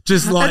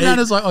 just like. And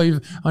Nana's like, "Oh,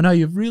 I know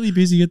you're really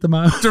busy at the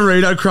moment."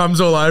 Dorito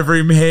crumbs all over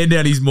him, hand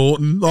down his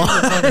Morton.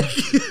 Like,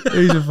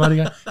 he's a funny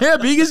guy. How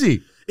big is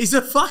he? He's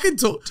a fucking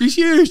tall. He's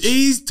huge.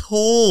 He's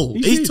tall.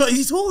 He's huge. Is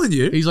he taller than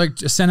you? He's like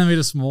a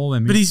centimetre smaller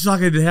than me. But he's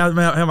fucking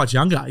how much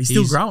younger? He's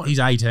still growing. He's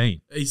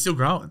 18. He's still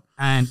growing.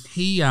 And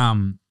he,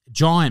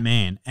 giant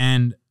man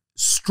and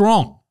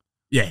strong.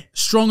 Yeah.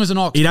 Strong as an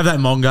ox. He'd have that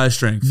Mongo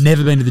strength.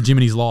 Never been to the gym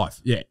in his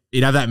life. Yeah.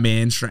 He'd have that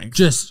man strength.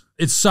 Just,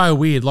 it's so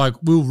weird. Like,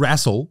 we'll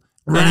wrestle.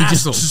 And he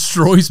just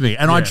destroys me.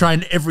 And I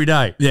train every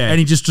day. Yeah. And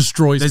he just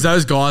destroys There's me.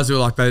 those guys who are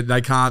like, they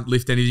can't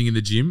lift anything in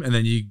the gym, and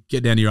then you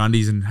get down to your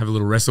undies and have a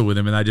little wrestle with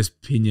them, and they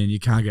just pin you and you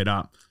can't get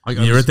up.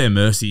 You're at their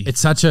mercy. It's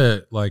such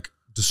a, like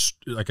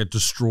a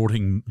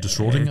distraughting.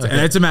 And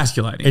it's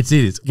emasculating. It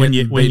is. When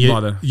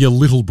your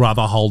little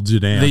brother holds you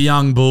down. The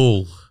young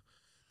bull.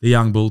 The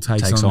young bull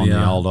takes on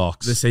the old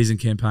ox. The seasoned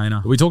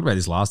campaigner. We talked about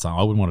this last time.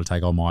 I wouldn't want to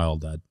take on my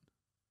old dad.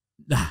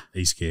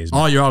 He scares me.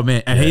 Oh, your old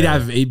man. And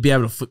he'd be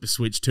able to flip the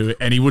switch to it,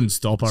 and he wouldn't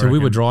stop. So we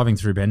were driving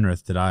through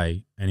Penrith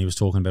today, and he was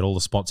talking about all the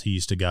spots he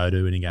used to go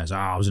to, and he goes,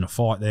 I was in a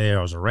fight there,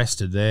 I was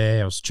arrested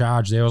there, I was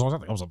charged there, I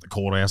was at the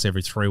courthouse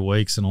every 3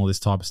 weeks and all this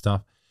type of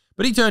stuff.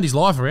 But he turned his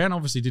life around,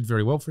 obviously did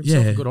very well for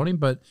himself, and good on him.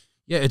 But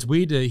yeah, it's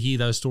weird to hear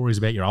those stories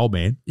about your old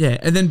man. Yeah,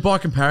 and then by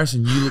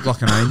comparison, you look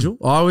like an angel.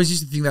 I always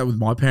used to think that with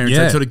my parents.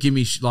 They'd sort of give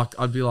me,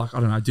 I'd be like, I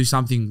don't know, do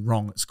something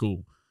wrong at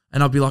school.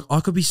 And I'd be like,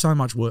 I could be so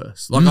much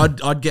worse.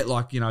 Like, I'd get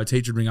like, a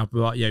teacher would ring up and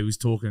be like, yeah, he was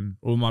talking.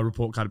 Or my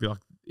report card would be like,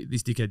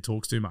 this dickhead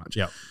talks too much.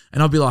 Yeah.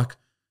 And I'd be like,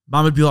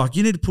 Mum would be like,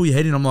 you need to pull your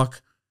head in. I'm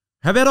like,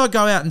 how about I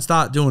go out and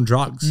start doing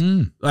drugs?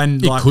 And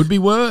it could be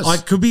worse.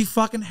 Like, could be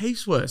fucking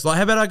heaps worse. Like,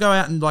 how about I go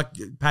out and like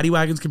paddy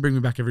wagons can bring me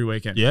back every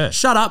weekend? Yeah.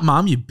 Shut up,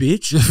 Mum, you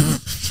bitch.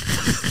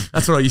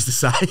 That's what I used to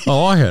say.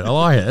 I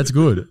like it. That's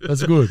good.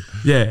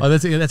 Yeah. Oh,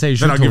 that's how you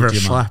should then talk I'll give her to a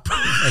your mum. slap.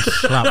 A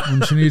slap.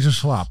 When she needs a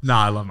slap. No,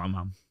 I love my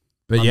mum.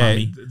 But my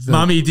yeah.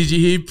 Mummy, did you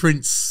hear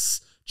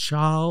Prince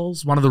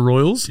Charles, one of the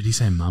royals? Did he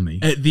say mummy?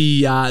 At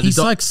He's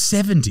like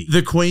 70.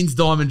 The Queen's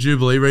Diamond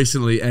Jubilee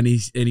recently, and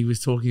he was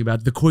talking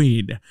about the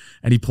Queen,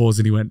 and he paused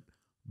and he went,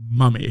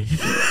 mummy.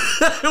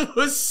 It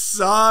was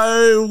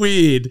so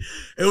weird.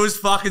 It was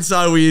fucking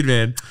so weird,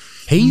 man.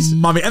 He's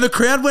mummy. And the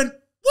crowd went,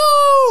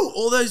 woo!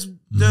 All those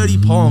dirty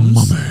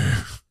poms. Mummy.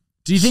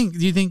 Do you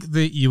think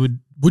that you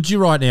would you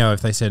right now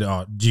if they said,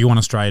 oh, do you want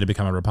Australia to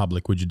become a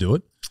republic, would you do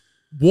it?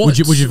 Would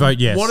you vote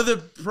yes? What are the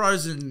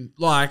pros and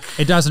like?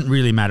 It doesn't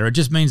really matter. It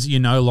just means that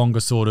you're no longer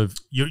sort of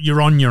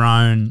you're on your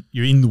own.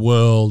 You're in the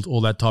world,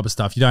 all that type of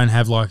stuff. You don't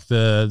have like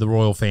the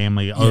royal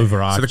family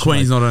overarching. So the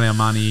Queen's not on our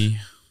money.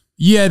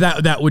 Yeah,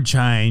 that would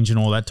change and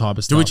all that type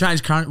of stuff. Do we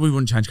change we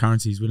wouldn't change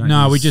currencies. We don't.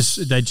 No,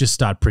 they just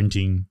start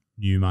printing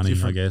new money.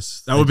 I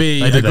guess that would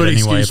be a good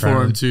excuse for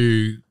them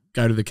to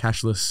go to the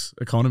cashless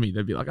economy.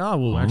 They'd be like, oh,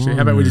 well, actually,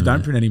 how about we just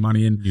don't print any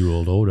money and New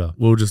World Order.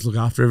 We'll just look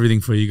after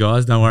everything for you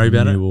guys. Don't worry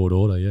about it. New World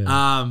Order,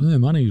 yeah. Yeah,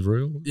 money's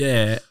real.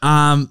 Yeah.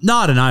 No,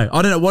 I don't know.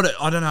 I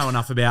don't know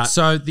enough about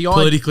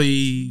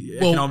politically,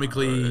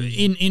 economically.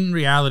 In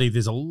reality,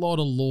 there's a lot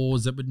of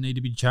laws that would need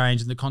to be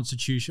changed in the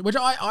Constitution, which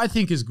I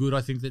think is good.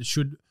 I think that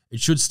it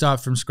should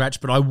start from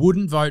scratch, but I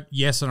wouldn't vote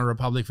yes on a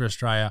Republic for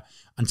Australia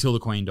until the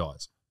Queen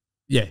dies.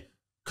 Yeah.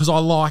 Because I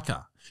like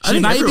her.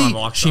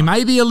 She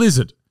may be a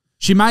lizard.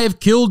 She may have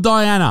killed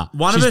Diana.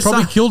 She's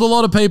probably killed a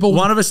lot of people.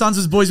 One of her sons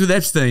was boys with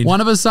Epstein. One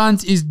of her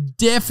sons is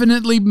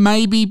definitely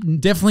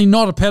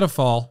not a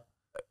pedophile.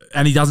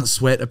 And he doesn't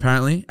sweat,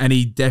 apparently. And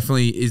he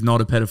definitely is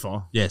not a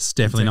pedophile. Yes,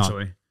 definitely not.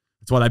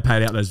 That's why they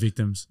paid out those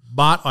victims.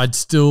 But I'd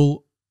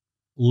still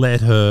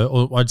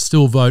I'd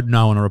still vote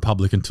no on a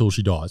Republic until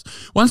she dies.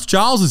 Once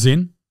Charles is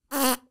in,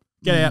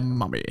 Get out.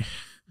 Mummy.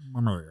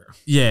 Mummy.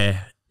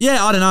 Yeah.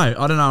 Yeah, I don't know.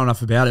 I don't know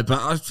enough about it, but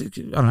I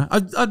don't know.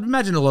 I'd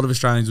imagine a lot of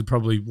Australians would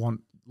probably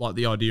want like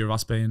the idea of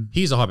us being.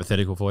 Here's a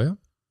hypothetical for you.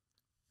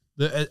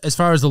 As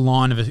far as the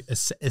line of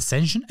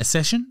accession?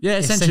 Yeah,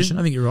 ascension.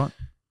 I think you're right.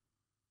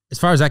 As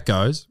far as that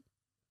goes,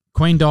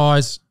 Queen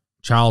dies,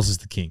 Charles is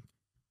the king.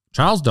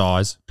 Charles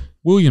dies,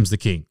 William's the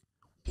king.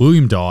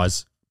 William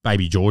dies,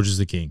 baby George is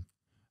the king.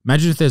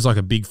 Imagine if there's like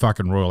a big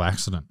fucking royal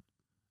accident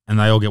and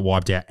they all get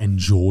wiped out and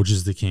George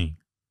is the king.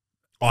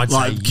 I'd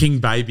Like say King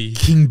Baby.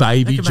 King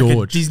Baby They could make a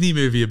George. Disney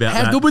movie about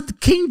How that. good would the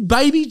King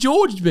Baby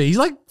George be? He's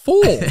like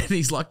 4. And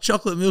he's like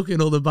chocolate milk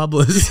and all the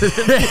bubblers.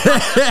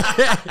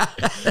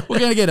 We're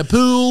going to get a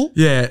pool.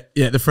 Yeah,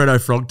 the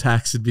Freddo Frog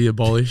tax would be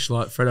abolished.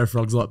 Like Freddo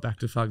Frog's like back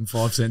to fucking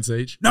 5 cents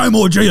each. No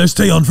more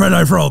GST on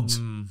Freddo Frogs.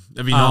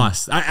 That'd be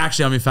nice.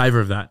 Actually, I'm in favour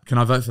of that. Can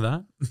I vote for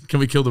that? Can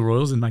we kill the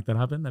royals and make that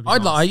happen? That'd be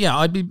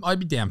nice. I'd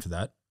be down for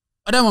that.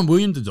 I don't want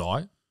William to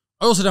die.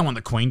 I also don't want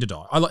the Queen to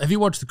die. Have you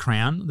watched The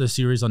Crown, the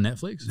series on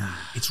Netflix? Nah.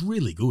 It's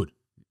really good.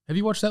 Have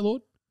you watched that,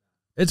 Lord?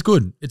 It's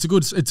good. It's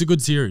a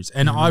good series.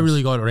 And I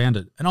really got around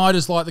it. And I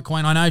just like the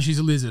Queen. I know she's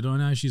a lizard. I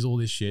know she's all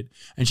this shit.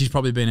 And she's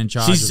probably been in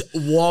charge. She's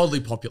wildly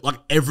popular. Like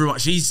everyone,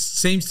 she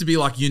seems to be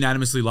like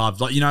unanimously loved.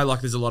 Like,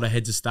 like there's a lot of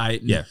heads of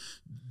state and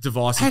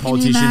divisive How can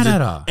you politicians. mad at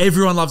her?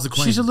 Everyone loves the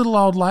Queen. She's a little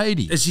old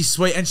lady. And she's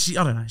sweet. And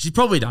I don't know. She's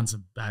probably done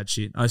some bad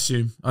shit. I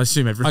assume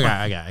everyone.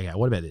 Okay.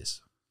 What about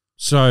this?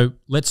 So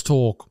let's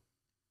talk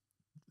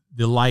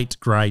the late,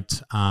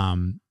 great, what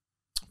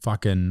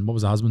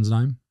was the husband's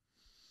name?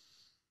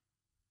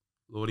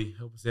 Lordy,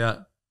 help us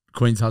out.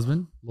 Queen's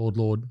husband?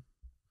 Lord.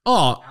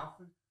 Oh.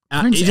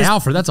 Prince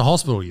Alfred, that's a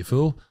hospital, you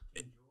fool.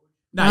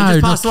 No, he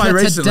just passed away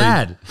recently.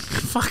 Dad.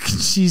 Fucking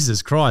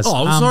Jesus Christ.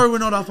 Oh, I'm sorry we're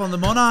not up on the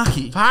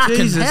monarchy. Fucking,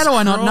 Jesus how do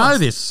I not Christ. know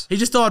this? He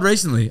just died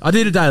recently. I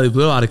did a Daily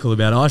Blue article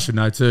about it. I should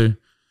know too.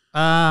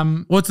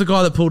 What's the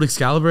guy that pulled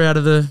Excalibur out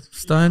of the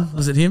stone?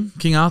 Was it him?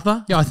 King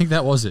Arthur? Yeah, I think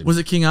that was it. Was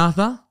it King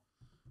Arthur?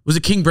 Was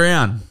it King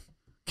Brown?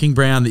 King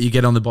Brown that you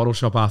get on the bottle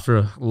shop after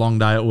a long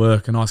day at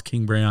work. A nice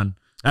King Brown.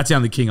 That's the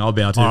only king I'll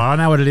bow to. Oh, I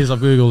know what it is. I've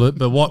Googled it.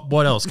 But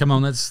what else? Come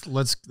on, let's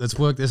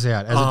work this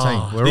out as a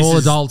team. We're all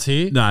adults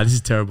here. No, this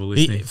is terrible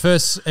listening.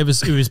 First, it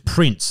was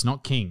Prince,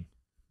 not King.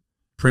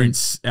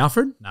 Prince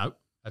Alfred? No,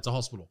 that's a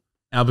hospital.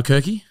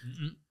 Albuquerque?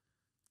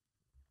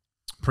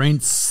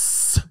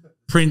 Prince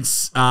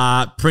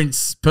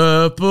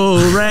Purple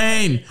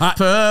Rain.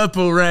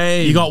 Purple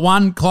Rain. You got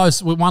one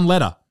close with one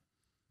letter.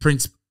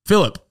 Prince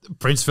Philip,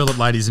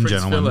 ladies and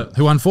Prince gentlemen, Philip.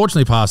 who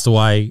unfortunately passed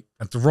away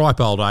at the ripe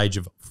old age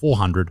of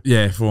 400.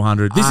 Yeah,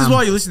 400. This is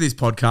why you listen to this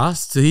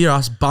podcast, to hear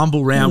us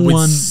bumble around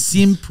with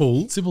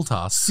simple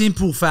tasks.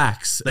 Simple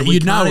facts. That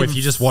you'd know if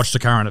you just watched a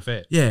current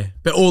affair. Yeah,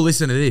 but all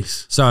listen to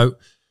this. So,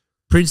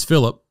 Prince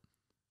Philip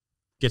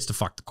gets to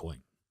fuck the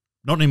Queen.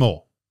 Not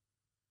anymore.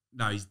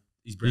 No, he's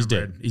brown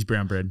bread. He's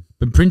brown bread.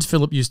 But Prince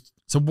Philip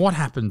so what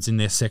happens in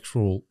their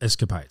sexual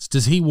escapades?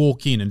 Does he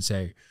walk in and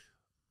say,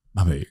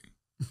 Mummy,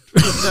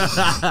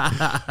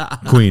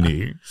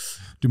 Queenie, do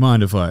you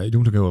mind if do you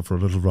want to go for a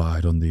little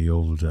ride on the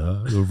old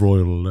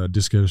royal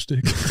disco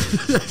stick?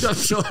 I'm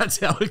sure that's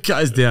how it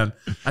goes down.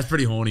 That's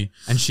pretty horny.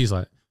 And she's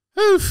like,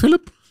 oh,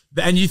 Philip.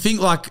 And you think,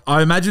 like,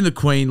 I imagine the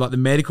Queen, like the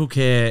medical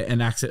care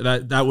and access,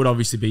 that would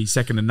obviously be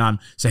second to none.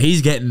 So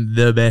he's getting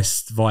the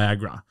best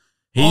Viagra.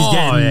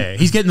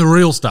 He's getting the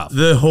real stuff.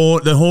 The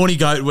horny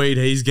goat weed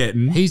he's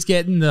getting. He's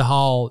getting the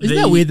whole. Isn't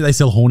that weird that they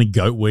sell horny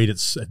goat weed at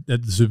the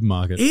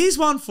supermarket? Here's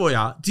one for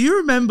you. Do you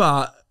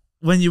remember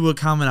when you were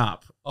coming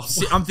up?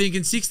 I'm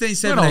thinking 16,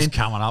 17. When I was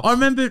coming up. I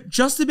remember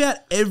just about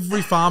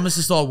every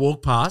pharmacist I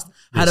walked past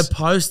had a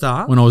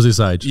poster. When I was this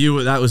age.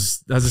 That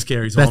was a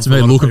scary time. That's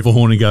me looking for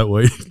horny goat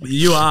weed.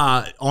 You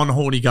are on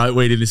horny goat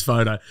weed in this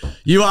photo.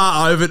 You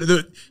are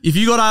over. If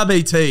you got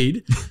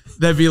RBT'd,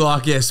 they'd be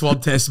like, yeah,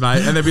 swab test,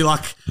 mate. And they'd be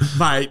like,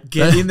 mate,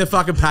 get in the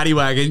fucking paddy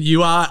wagon.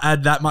 You are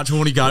at that much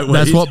horny goat weed.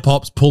 That's what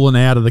Pop's pulling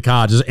out of the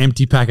car, just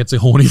empty packets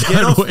of horny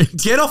goat weed.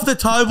 Get off the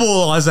toe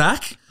ball,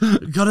 Isaac.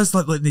 Got us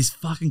like letting this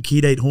fucking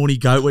kid eat horny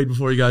goat weed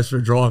before he goes for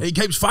a drive. He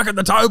keeps fucking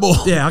the toe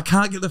ball. Yeah, I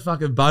can't get the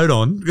fucking boat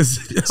on because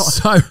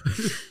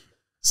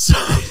So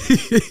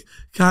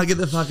can't get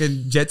the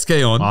fucking jet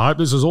ski on. I hope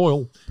this is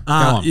oil. Go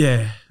on.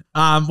 Yeah.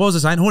 What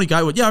was I saying? Horny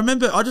goat weed. Yeah,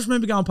 I just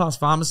remember going past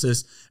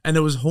pharmacists and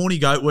there was horny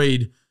goat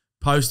weed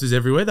posters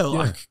everywhere. They were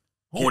like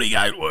horny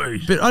goat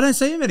weed. But I don't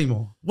see them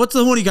anymore. What's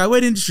the horny goat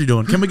weed industry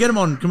doing? Can we get them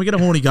on? Can we get a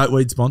horny goat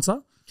weed sponsor?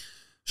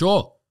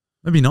 Sure.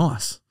 That'd be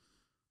nice.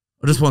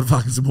 I just want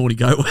fucking some horny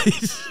goat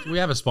weed. Do we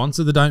have a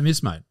sponsor, the Don't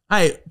Miss Mate?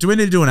 Hey, do we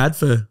need to do an ad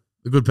for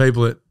the good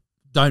people at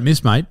Don't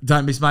Miss Mate?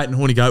 Don't Miss Mate and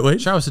horny goat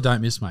weed? Show us a Don't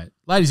Miss Mate.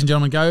 Ladies and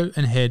gentlemen, go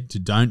and head to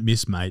Don't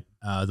Miss Mate.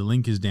 The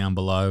link is down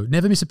below.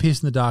 Never miss a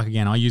piss in the dark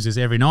again. I use this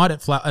every night.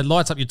 It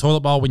lights up your toilet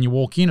bowl when you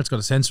walk in. It's got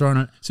a sensor on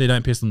it so you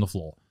don't piss on the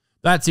floor.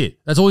 That's it.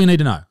 That's all you need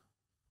to know.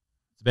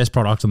 It's the best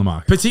product on the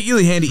market.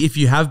 Particularly handy if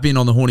you have been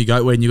on the horny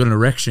goat weed and you've got an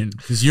erection,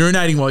 because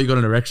urinating while you've got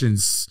an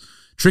erection's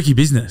tricky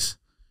business.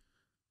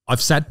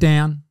 I've sat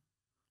down.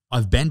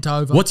 I've bent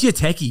over. What's your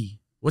techie?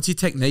 What's your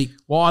technique?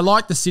 Well, I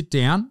like to sit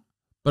down,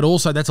 but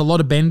also that's a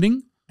lot of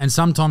bending And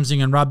sometimes you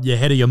can rub your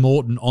head of your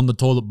Morton on the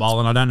toilet bowl,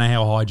 and I don't know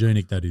how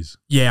hygienic that is.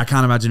 Yeah, I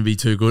can't imagine it'd be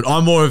too good.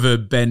 I'm more of a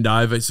bend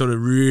over, sort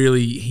of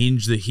really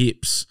hinge the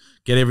hips,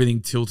 get everything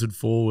tilted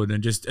forward,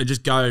 and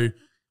just go.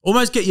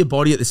 Almost get your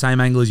body at the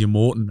same angle as your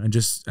Morton, and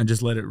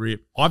just let it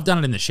rip. I've done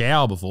it in the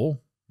shower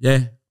before.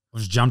 Yeah, I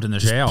just jumped in the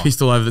shower.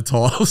 Pissed all over the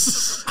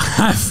tiles.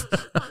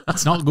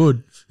 It's not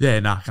good. Yeah,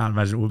 no, I can't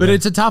imagine it would But be.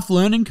 it's a tough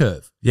learning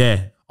curve.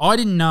 Yeah. I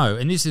didn't know,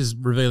 and this is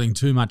revealing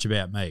too much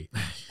about me.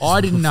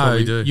 I didn't know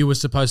you were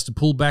supposed to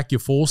pull back your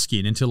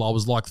foreskin until I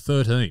was like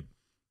 13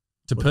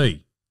 to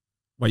pee.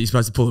 Wait, you're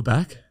supposed to pull it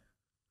back?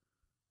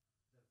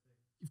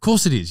 Of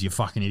course it is, you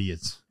fucking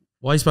idiots.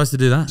 Why are you supposed to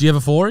do that? Do you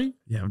have a 4E?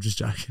 Yeah, I'm just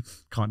joking.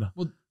 Kind of.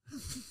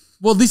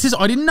 Well,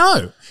 I didn't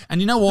know.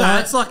 And you know why? No,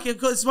 it's like,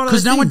 it's one of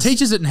those because no one things.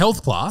 teaches it in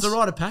health class. It's a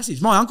rite of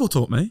passage. My uncle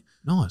taught me.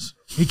 Nice.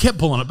 He kept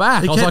pulling it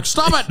back. I was like,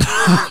 stop it.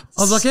 I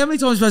was like, how many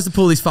times are you supposed to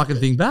pull this fucking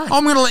thing back?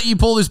 I'm going to let you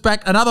pull this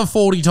back another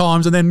 40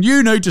 times and then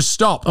you need to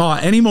stop. Oh,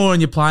 any more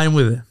and you're playing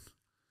with it.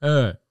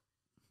 I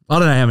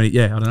don't know how many.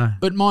 Yeah, I don't know.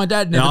 But my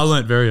dad never. I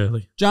learnt very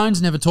early.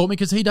 Jones never taught me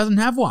because he doesn't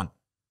have one.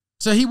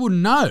 So he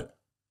wouldn't know.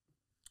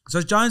 So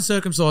is Jones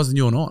circumcised and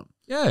you're not?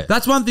 Yeah.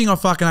 That's one thing I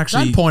fucking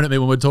actually. Don't point at me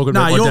when we're talking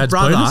about my your dad's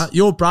brother, penis.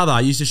 your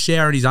brother used to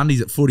shower in his undies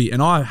at footy,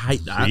 and I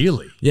hate that.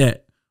 Really? Yeah,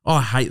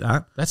 I hate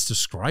that. That's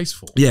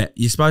disgraceful. Yeah,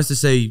 you're supposed to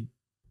see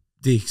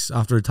dicks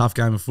after a tough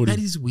game of footy.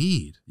 That is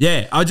weird.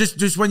 Yeah, I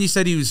just when you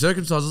said he was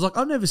circumcised, I was like,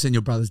 I've never seen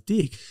your brother's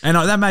dick, and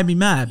that made me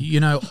mad.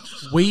 You know,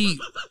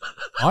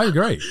 I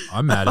agree.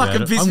 I'm mad about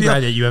it. I'm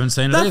glad that you haven't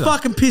seen it That either.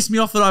 fucking pissed me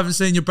off that I haven't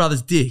seen your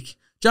brother's dick.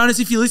 Jonas,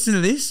 if you listen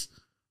to this,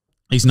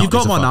 He's not. you've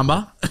got my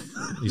number.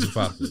 He's a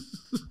fuck.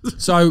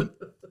 So,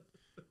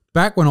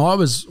 back when I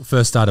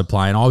first started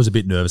playing, I was a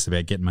bit nervous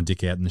about getting my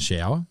dick out in the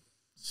shower.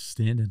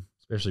 Standing.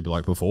 Especially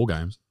like before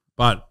games.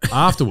 But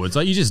afterwards,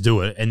 like you just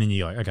do it and then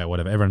you're like, okay,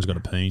 whatever. Everyone's got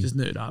a peen. Just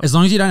nerd up. As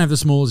long as you don't have the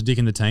smallest dick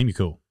in the team, you're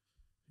cool.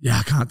 Yeah,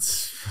 I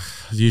can't.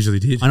 I usually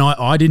did. And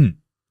I didn't.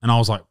 And I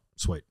was like,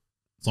 sweet.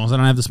 As long as I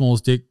don't have the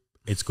smallest dick,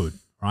 it's good,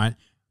 right?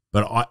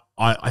 But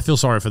I feel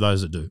sorry for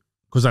those that do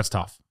because that's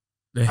tough.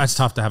 Yeah. That's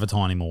tough to have a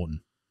tiny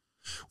Morton.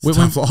 It's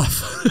tough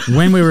life.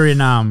 When we were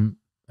in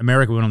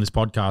America, we went on this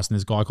podcast and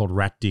this guy called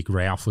Rat Dick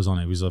Ralph was on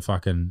it. He was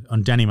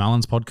on Danny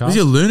Mullen's podcast. He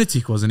was a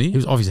lunatic, wasn't he? He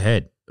was off his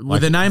head.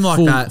 With a name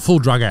like that. Full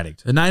drug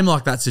addict. A name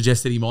like that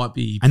suggests that he might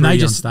be And pretty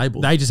they just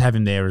unstable. They just have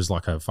him there as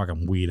like a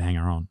fucking weird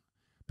hanger on.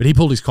 But he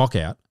pulled his cock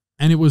out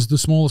and it was the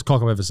smallest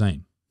cock I've ever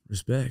seen.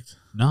 Respect.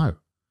 No,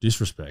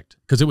 disrespect.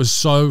 Because it was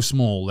so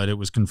small that it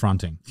was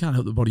confronting. You can't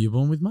help the body you're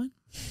born with, mate.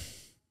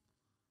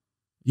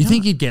 You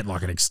think you'd get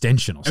like an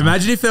extension or something.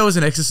 Imagine if there was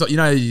an exercise,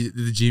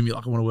 the gym, you're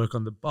like, I want to work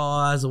on the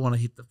buys, I want to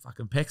hit the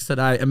fucking pecs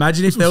today.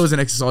 Imagine if there was an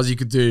exercise you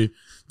could do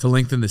to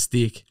lengthen the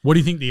stick. What do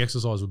you think the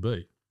exercise would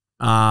be?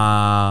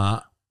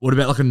 What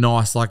about like a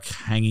nice, like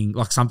hanging,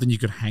 like something you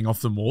could hang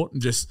off the mort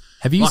and just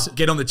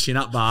get on the chin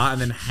up bar and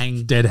then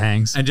hang. Dead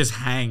hangs. And just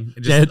hang.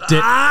 And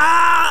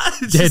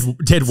just,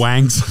 dead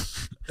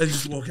wangs. And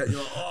just walk out, you're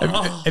like,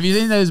 oh. Have you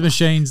seen those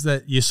machines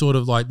that you sort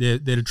of like, they're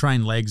to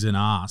train legs and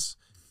ass?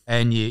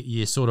 And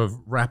you sort of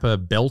wrap a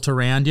belt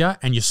around you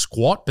and you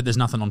squat, but there's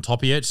nothing on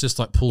top of you. It's just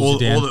like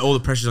pulls you down. All the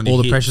pressure's on your hips.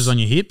 All the pressure's on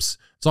your hips.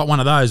 It's like one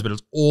of those, but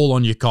it's all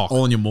on your cock.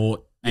 All on your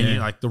mort. And you're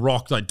like The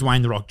Rock, like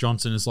Dwayne The Rock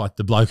Johnson is like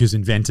the bloke who's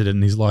invented it.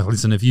 And he's like,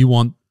 listen, if you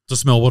want to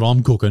smell what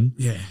I'm cooking,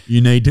 you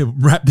need to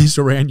wrap this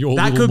around your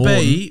That little could Morton.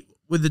 be,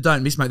 with the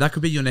don't miss, mate, that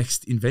could be your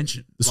next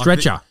invention. The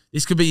stretcher.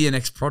 This could be your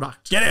next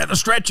product. Get out the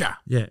stretcher.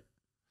 Yeah.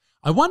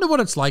 I wonder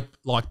what it's like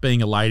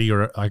being a lady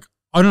or like,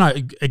 I don't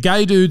know, are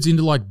gay dudes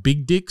into like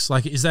big dicks?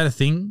 Like, is that a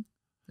thing?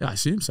 Yeah, I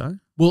assume so.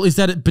 Well, is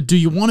that it? But do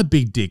you want a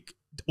big dick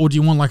or do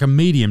you want like a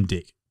medium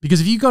dick?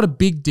 Because if you got a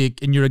big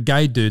dick and you're a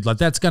gay dude, like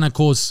that's going to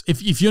cause,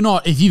 if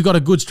you've got a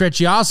good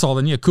stretchy arsehole,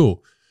 then yeah,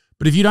 cool.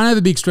 But if you don't have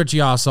a big stretchy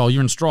arsehole,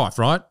 you're in strife,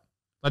 right?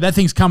 Like that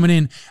thing's coming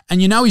in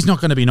and you know he's not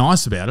going to be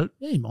nice about it.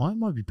 Yeah, he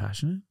might be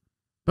passionate.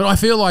 But I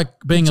feel like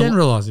being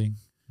generalizing.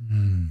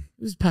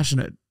 There's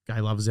passionate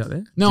gay lovers out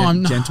there. No,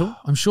 I'm not. Gentle.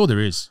 I'm sure there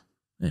is.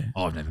 Yeah.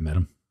 Oh, I've never met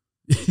him.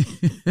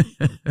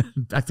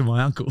 Back to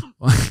my uncle.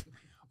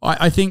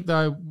 I think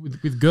though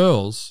with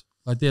girls,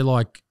 like they're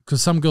like,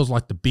 because some girls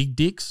like the big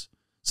dicks,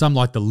 some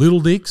like the little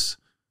dicks.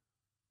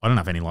 I don't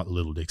know if any like the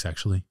little dicks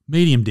actually.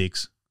 Medium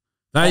dicks.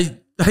 They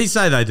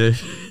say they do.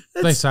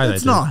 They say they do.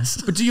 It's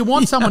nice. But do you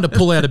want someone to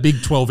pull out a big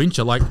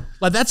 12-incher? Like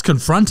that's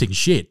confronting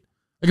shit.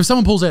 Like if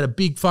someone pulls out a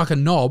big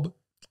fucking knob,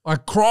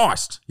 like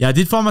Christ. Yeah, I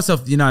did find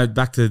myself,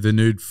 back to the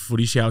nude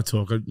footy shower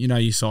talk.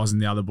 You sizing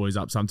the other boys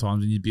up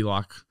sometimes and you'd be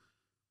like,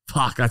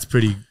 fuck, that's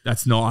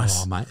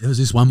nice. Oh, mate, there was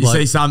this one bloke.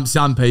 You see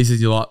some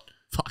pieces, you're like,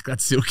 fuck,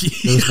 that's silky.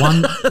 There was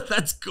one.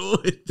 That's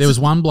good. There was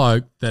one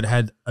bloke that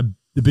had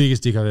the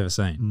biggest dick I've ever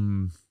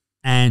seen.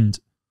 And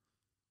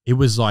it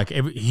was like,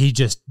 he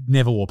just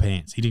never wore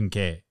pants. He didn't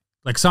care.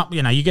 Like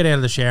you get out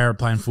of the shower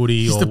playing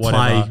footy or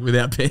whatever. Play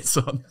without pants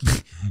on.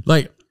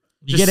 Like,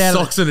 you just get out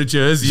socks and a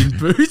jersey and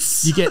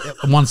boots. You get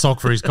one sock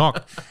for his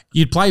cock.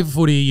 You'd play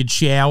footy, you'd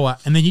shower,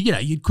 and then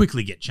you'd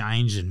quickly get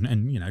changed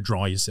and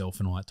dry yourself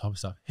and all that type of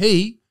stuff.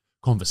 He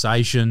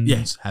conversations,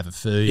 Yeah. have a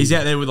food. He's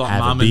out there with like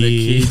have a mum and the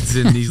beer. kids,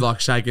 and he's like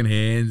shaking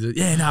hands.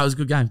 Yeah, no, it was a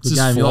good game. Good Just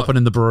game. You're flopping like,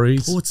 in the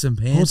breeze. put some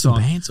Put pants some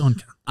on. pants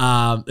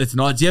on. It's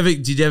nice.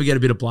 Did you ever get a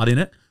bit of blood in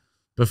it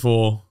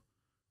before,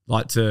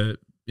 like to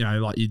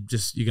like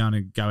you're going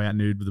to go out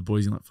nude with the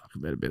boys and like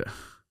fucking better bit of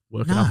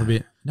work it up a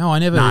bit. No, I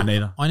never. Nah,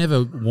 neither. I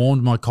never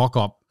warmed my cock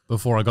up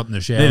before I got in the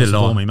shower Neither with did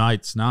all I. my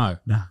mates. No.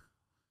 Nah.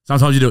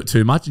 Sometimes you do it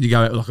too much and you go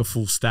out with like a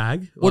full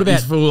stag. What Like, about-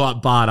 he's full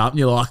like barred up and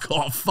you're like,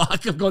 oh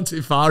fuck, I've gone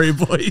too far here,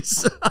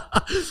 boys.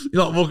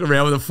 You're like walking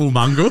around with a full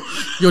mongrel.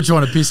 You're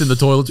trying to piss in the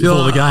toilets You're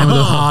before the like, game with a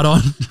oh. hard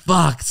on.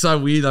 Fuck, so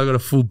weird. I've got a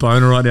full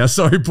boner right now.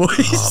 Sorry, boys.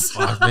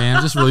 Oh, fuck, man.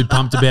 I'm just really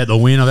pumped about the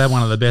win. I've had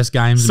one of the best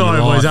games Sorry,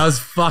 in my boys. life. That was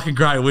a fucking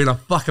great win. I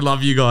fucking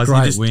love you guys. Great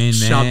You just win,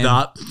 shoved man.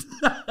 up.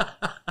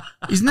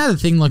 Isn't that a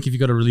thing? Like if you've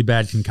got a really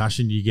bad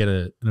concussion, you get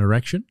an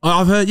erection?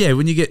 I've heard, yeah,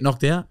 when you get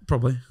knocked out,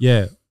 probably.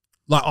 Yeah.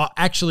 Like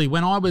actually,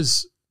 when I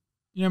was,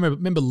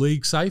 remember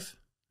League Safe?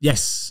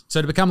 Yes.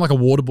 So to become like a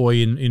water boy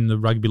in the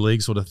rugby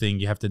league sort of thing,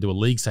 you have to do a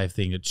League Safe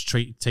thing. It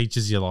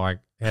teaches you like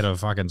how to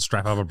fucking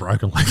strap up a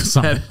broken leg or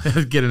something. How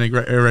to get an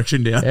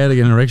erection down. How to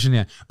get an erection,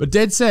 yeah. But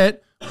dead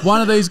set,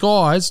 one of these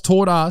guys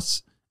taught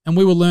us, and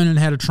we were learning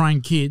how to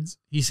train kids.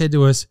 He said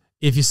to us,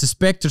 if you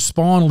suspect a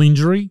spinal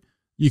injury,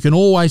 you can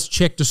always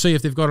check to see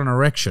if they've got an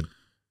erection.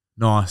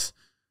 Nice.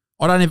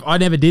 I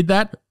never did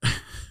that,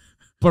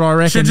 but I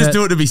reckon Should just that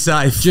do it to be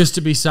safe. just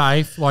to be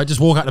safe. Like just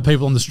walk up to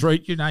people on the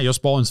street. Your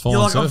spine's fine.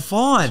 You're like, sir. I'm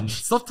fine.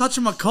 Stop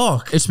touching my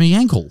cock. It's me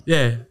ankle.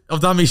 Yeah.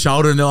 I've done my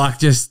shoulder and they're like,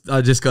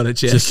 I just got to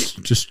check.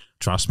 Just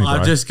trust me, bro.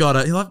 I've just got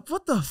it. You're like,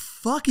 what the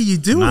fuck are you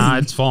doing? Nah,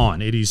 it's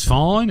fine. It is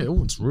fine.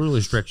 Oh, it's really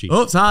stretchy.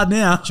 Oh, it's hard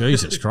now.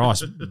 Jesus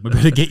Christ. We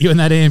better get you in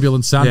that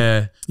ambulance, son.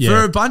 Yeah. Yeah.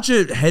 For a bunch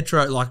of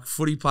hetero, like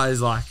footy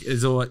players, like,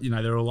 is all,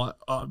 they're all like,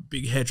 oh,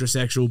 big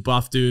heterosexual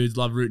buff dudes,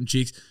 love rooting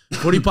chicks.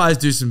 Footy players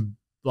do some,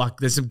 like,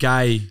 there's some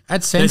gay.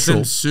 At There's Central.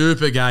 some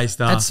super gay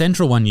stuff. At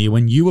Central one year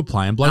when you were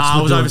playing, blokes I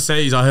were was doing-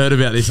 overseas. I heard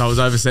about this. I was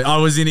overseas. I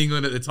was in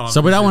England at the time. So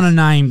we don't want to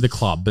name the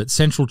club, but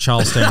Central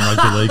Charlestown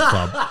Rugby League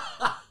Club.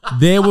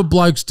 There were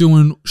blokes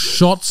doing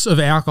shots of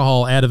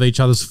alcohol out of each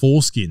other's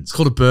foreskins. It's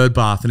called a bird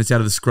bath and it's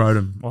out of the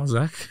scrotum. What was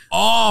that?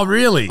 Oh,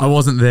 really? I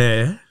wasn't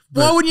there.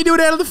 Why wouldn't you do it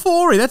out of the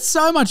forey? That's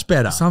so much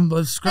better.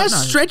 How Scrotum.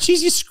 stretchy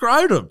is your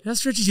scrotum? How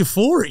stretchy is your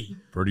forey?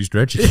 Pretty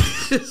stretchy.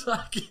 It's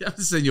like, you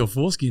haven't seen your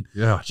foreskin.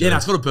 Yeah, Yeah, no,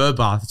 it's called a bird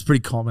bath. It's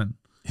pretty common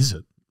Is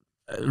it?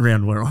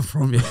 around where I'm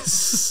from,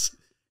 yes.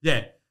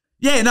 Yeah.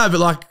 Yeah, no, but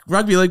like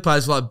rugby league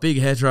players are like big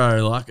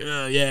hetero, like,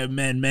 yeah,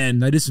 men.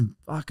 They do some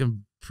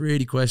fucking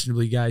pretty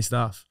questionably gay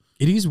stuff.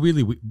 It is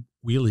really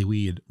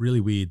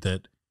weird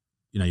that,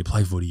 you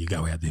play footy, you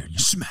go out there and you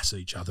smash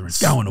each other and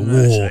go into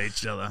war.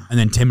 each other. And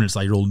then 10 minutes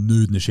later, you're all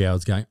nude in the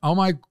showers going, oh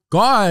my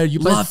God, you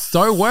played Love-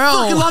 so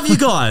well. Fucking love you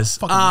guys.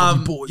 Fucking love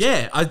you boys.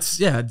 Yeah,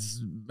 I'd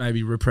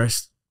maybe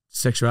repressed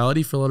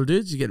sexuality for a lot of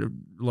dudes. You get a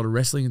lot of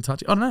wrestling and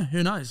touching. I don't know.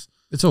 Who knows?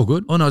 It's all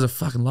good. All I know is I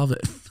fucking love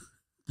it.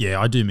 Yeah,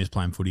 I do miss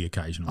playing footy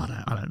occasionally.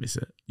 I don't miss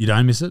it. You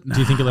don't miss it? Do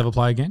you think you'll ever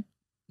play again?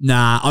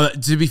 Nah,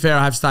 to be fair,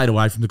 I have stayed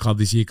away from the club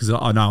this year because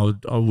I know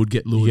I would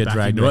get lured get back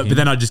dragged into back it. But in.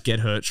 then I just get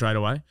hurt straight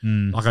away.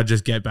 Like I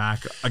just get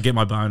back, I get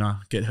my boner,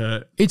 get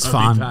hurt. It's I'd be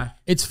fun. back.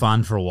 It's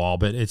fun for a while,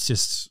 but it's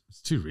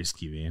too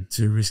risky, man.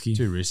 Too risky.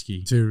 Too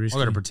risky. Too risky.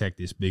 I got to protect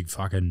this big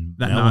fucking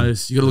That melon.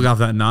 nose. You got to look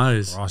after that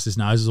nose. Christ, this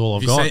nose is all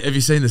I've Have you, got. seen, have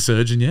you seen the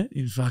surgeon yet?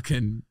 You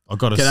fucking I've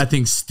got get that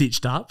thing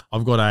stitched up.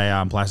 I've got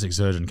a plastic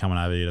surgeon coming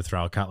over here to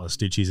throw a couple of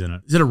stitches in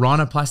it. Is it a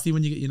rhinoplasty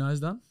when you get your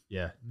nose done?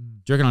 Yeah.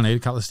 Do you reckon I need a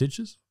couple of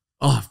stitches?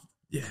 Oh,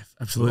 yeah,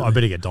 absolutely. I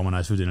better get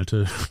Domino's for dinner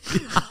too.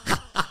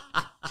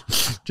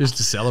 Just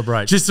to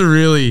celebrate. Just to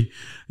really,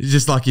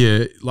 just like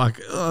you're like,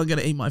 I'm going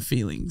to eat my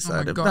feelings. Oh my I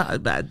had a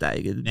God. bad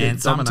day. Get and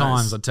Domino's.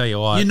 sometimes I tell you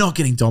what. You're not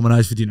getting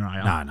Domino's for dinner, are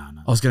you? No.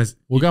 I was going to,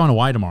 We're going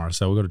away tomorrow,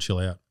 so we've got to chill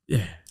out.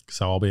 yeah.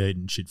 So I'll be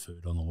eating shit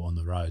food on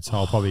the road. So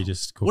I'll probably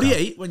just cook What do you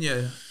up. eat when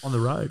you're on the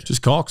road?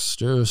 Just cocks,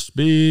 just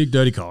big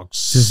dirty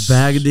cocks. Just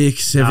bag of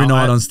dicks every No,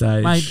 night mate. on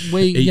stage. Mate,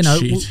 we Eat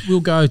shit. we'll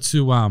go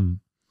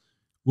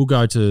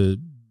to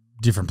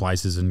different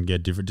places and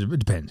get different. It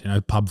depends,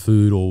 pub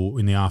food or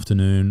in the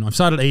afternoon. I've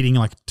started eating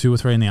like 2 or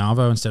 3 in the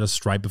arvo instead of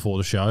straight before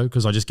the show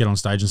because I just get on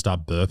stage and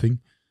start burping.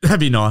 That'd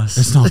be nice.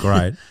 It's not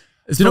great.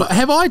 not-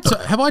 have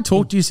I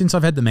talked to you since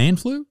I've had the man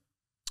flu?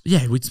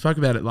 Yeah, we spoke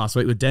about it last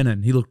week with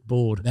Denon. He looked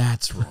bored.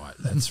 That's right.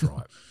 That's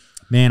right.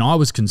 Man, I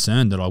was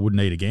concerned that I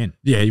wouldn't eat again.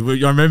 Yeah, I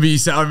remember you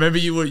said. I remember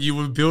you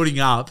were building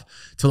up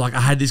to like I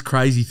had this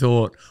crazy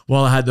thought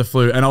while I had the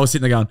flu, and I was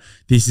sitting there going,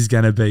 "This is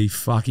going to be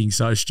fucking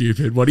so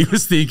stupid." What he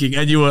was thinking,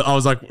 and I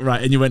was like,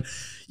 right, and you went,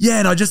 "Yeah,"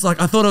 and I just like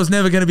I thought I was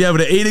never going to be able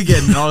to eat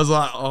again, and I was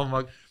like, "Oh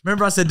my!"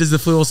 Remember I said, "Does the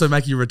flu also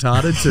make you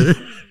retarded too?"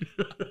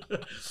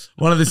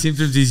 One of the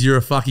symptoms is you're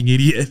a fucking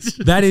idiot.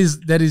 That is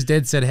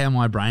dead set how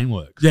my brain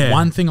works. Yeah.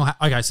 One thing.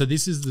 Okay, so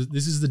this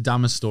is the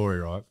dumbest story,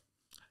 right?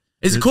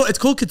 It's called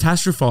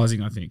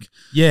catastrophizing, I think.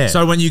 Yeah.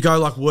 So when you go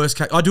like worst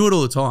case, I do it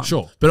all the time.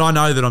 Sure. But I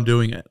know that I'm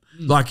doing it.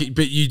 Like,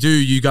 but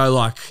you go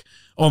like,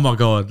 oh my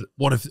God,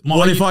 What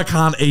if I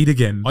can't eat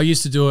again? I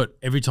used to do it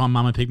every time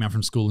Mama picked me up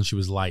from school and she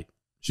was late.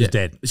 She's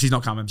dead. She's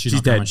not coming. She's She's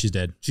not dead. coming. She's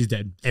dead. She's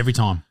dead. Every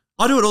time.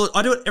 I do it.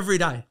 I do it every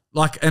day.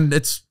 Like, and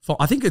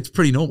I think it's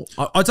pretty normal.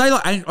 I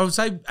would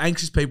say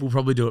anxious people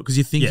probably do it because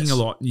you're thinking a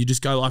lot and you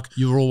just go like,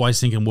 You're always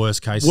thinking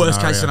worst case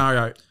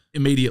scenario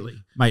immediately.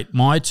 Mate,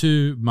 my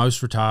two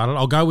most retarded.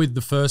 I'll go with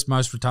the first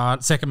most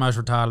retarded, second most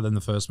retarded, then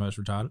the first most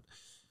retarded.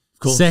 Of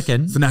course.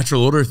 Second, it's the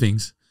natural order of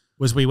things.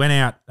 Was we went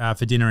out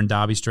for dinner in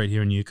Derby Street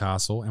here in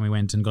Newcastle, and we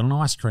went and got an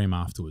ice cream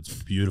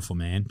afterwards. Beautiful,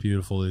 man.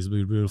 Beautiful. There's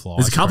beautiful ice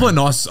There's a couple cream.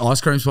 of nice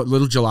ice cream spots,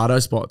 little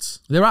gelato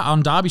spots. They're out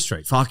on Derby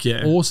Street. Fuck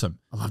yeah. Awesome.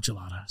 I love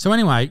gelato. So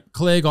anyway,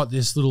 Claire got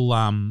this little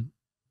a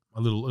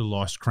little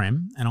ice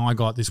cream, and I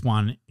got this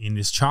one in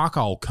this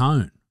charcoal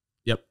cone.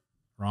 Yep.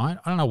 Right?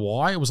 I don't know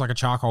why. It was like a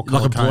charcoal cone.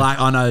 Like a black,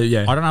 I know,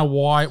 yeah. I don't know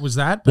why it was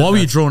that. But why were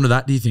you drawn to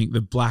that, do you think? The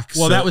black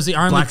that was the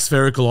only black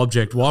spherical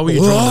object. Why were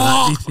you drawn to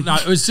that, do you think? No,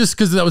 it was just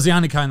because that was the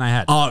only cone they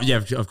had. Oh, yeah,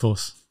 of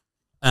course.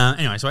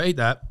 Anyway, so I eat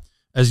that,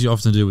 as you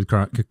often do with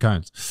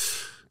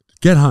cones.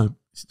 Get home.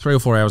 3 or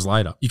 4 hours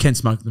later. You can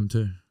smoke them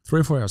too. 3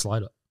 or 4 hours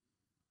later.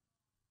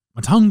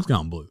 My tongue's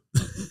going blue.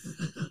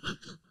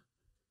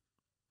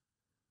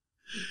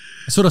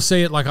 I sort of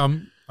see it like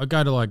I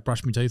go to like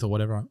brush my teeth or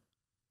whatever.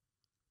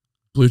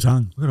 Blue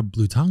tongue. I got a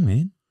blue tongue,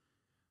 man.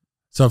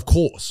 So, of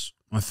course,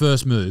 my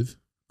first move,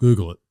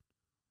 Google it.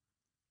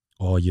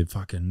 Oh, you're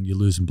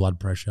losing blood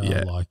pressure.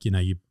 Yeah. Like,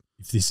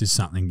 if this is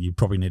something, you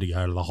probably need to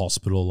go to the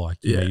hospital. Like,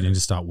 you need to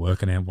start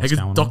working out what's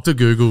going on. Dr.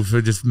 Google for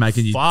just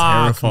making you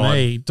terrified.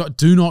 Me.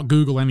 Do not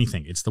Google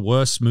anything. It's the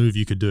worst move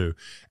you could do.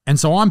 And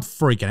so I'm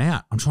freaking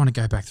out. I'm trying to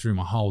go back through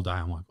my whole day.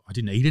 I'm like, I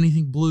didn't eat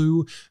anything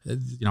blue. I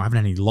haven't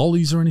had any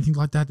lollies or anything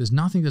like that. There's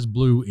nothing that's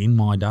blue in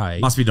my day.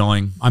 Must be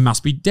dying. I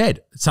must be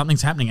dead.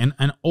 Something's happening.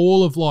 And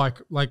all of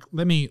like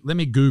let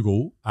me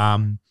Google.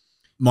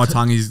 My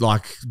tongue is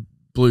like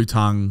blue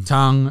tongue.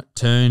 Tongue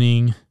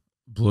turning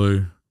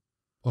blue.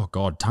 Oh,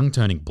 God, tongue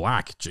turning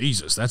black.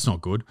 Jesus, that's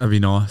not good. That'd be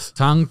nice.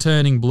 Tongue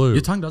turning blue.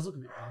 Your tongue does look a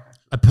bit black.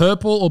 A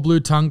purple or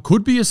blue tongue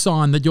could be a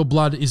sign that your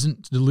blood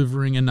isn't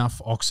delivering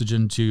enough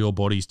oxygen to your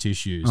body's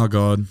tissues. Oh,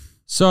 God.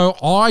 So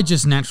I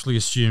just naturally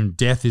assumed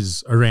death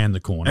is around the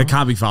corner. It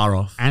can't be far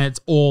off. And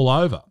it's all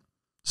over.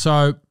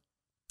 So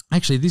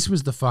actually, this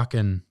is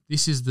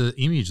the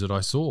image that I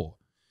saw.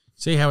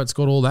 See how it's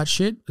got all that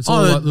shit? It's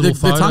all like little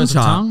photos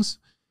of tongues.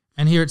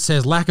 And here it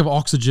says lack of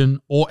oxygen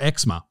or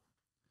eczema.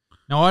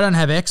 Now, I don't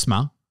have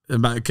eczema.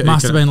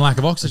 Must have been lack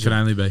of oxygen. It could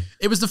only be.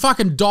 It was the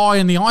fucking dye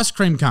in the ice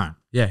cream cone.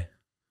 Yeah.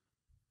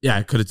 Yeah,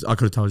 I could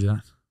have told you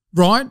that.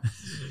 Right?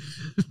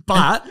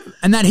 But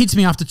and that hits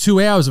me after 2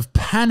 hours of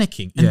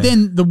panicking. And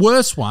then the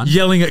worst one.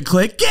 Yelling at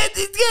Claire, get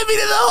me to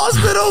the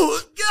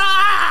hospital.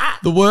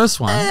 The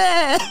worst one.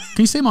 Can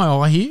you see my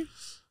eye here?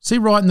 See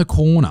right in the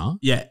corner?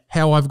 Yeah.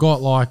 How I've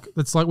got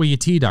it's like where your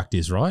tear duct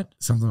is, right?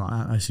 Something like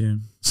that, I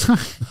assume.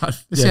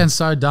 This sounds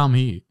so dumb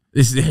here.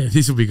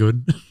 This will be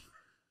good.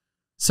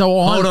 So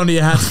hold on to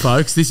your hats,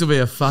 folks. This will be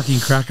a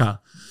fucking cracker.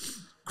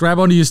 Grab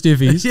onto your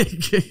stiffies.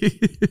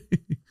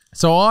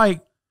 So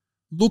I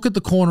look at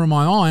the corner of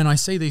my eye and I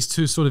see these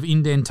two sort of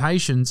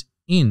indentations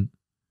in.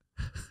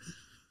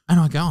 And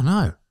I go, oh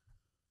no.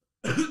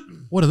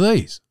 What are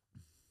these?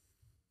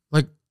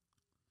 Like,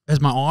 as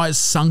my eyes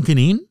sunken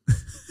in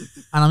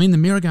and I'm in the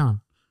mirror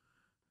going,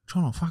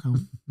 trying to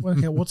fucking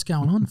work out what's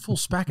going on, full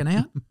spacking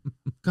out,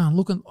 going,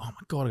 looking, oh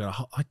my God,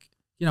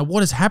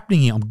 what is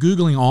happening here? I'm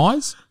Googling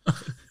eyes.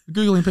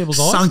 Googling people's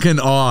eyes.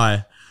 Sunken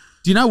eye.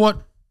 Do you know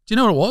what it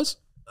was?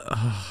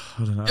 I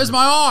don't know. It was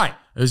my eye.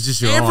 It was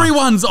just your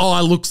Everyone's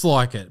eye looks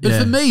like it. But Yeah.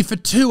 for me, for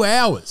 2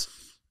 hours,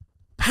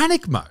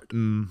 panic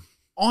mode.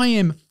 I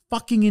am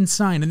fucking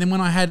insane. And then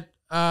when I had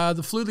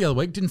the flu the other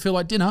week, didn't feel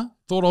like dinner,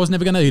 thought I was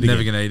never going to eat again.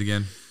 Never going to eat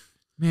again.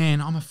 Man,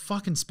 I'm a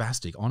fucking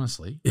spastic,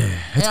 honestly. Yeah,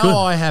 it's How good.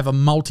 I have a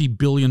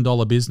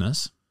multi-billion-dollar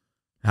business,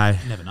 Hey,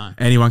 you never know.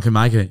 anyone can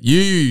make it.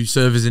 You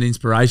serve as an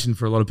inspiration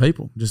for a lot of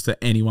people, just that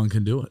anyone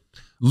can do it.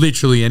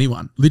 Literally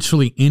anyone.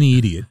 Literally any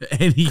idiot.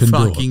 Any can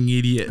do it. fucking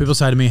idiot. People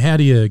say to me, how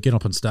do you get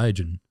up on stage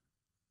and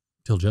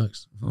tell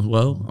jokes?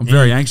 Well, I'm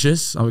very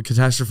anxious. I'm a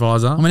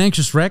catastrophizer. I'm an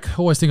anxious wreck.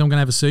 Always think I'm going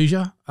to have a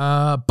seizure.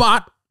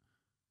 But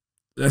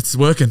That's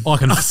working. I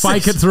can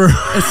fake it through.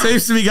 It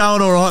seems to be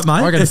going all right,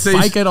 mate. I can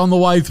fake it on the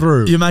way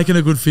through. You're making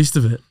a good fist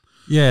of it.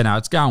 Yeah, no,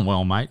 it's going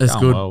well, mate. That's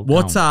Going good.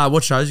 well,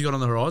 What shows you got on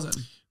the horizon?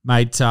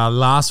 Mate,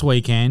 last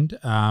weekend,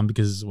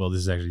 because, this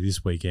is actually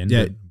this weekend.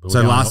 Yeah, but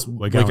so we're last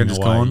we're going weekend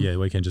just away. gone. Yeah,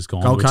 weekend just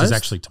gone, Gold which is Coast?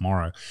 actually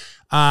tomorrow.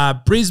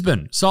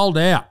 Brisbane, sold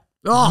out.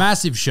 Oh.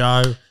 Massive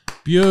show.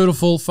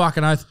 Beautiful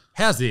fucking oath.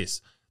 How's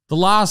this?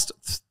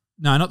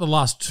 Not the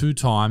last 2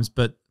 times,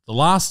 but the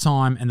last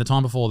time and the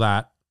time before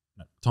that,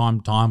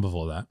 time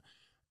before that,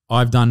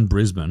 I've done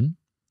Brisbane.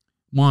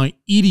 My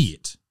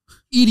idiot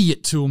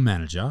tour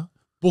manager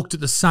booked it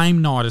the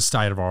same night as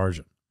State of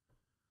Origin.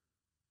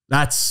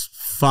 That's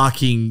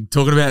fucking,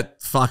 talking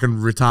about fucking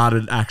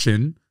retarded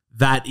action.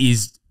 That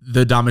is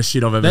the dumbest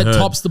shit I've ever heard. That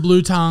tops the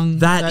blue tongue.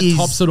 That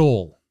tops it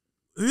all.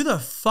 Who the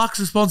fuck's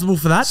responsible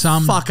for that?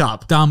 Some fuck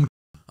up. Dumb.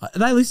 Are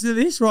they listening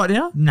to this right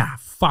now? Nah,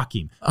 fuck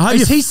him. I hope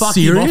Is you he fuck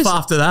him serious? off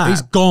after that.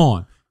 He's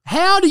gone.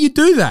 How do you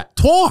do that?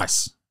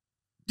 Twice.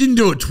 Didn't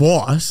do it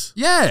twice.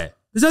 Yeah.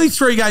 There's only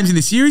 3 games in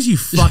the series, you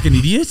fucking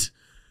idiot.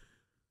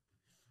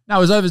 No, it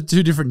was over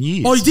 2 different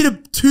years. Oh, you did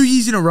it 2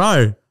 years in a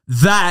row.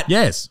 That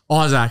Yes.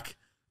 Isaac,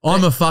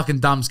 I'm a fucking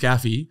dumb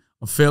scaffy.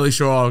 I'm fairly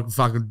sure I'll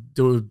fucking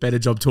do a better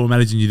job tour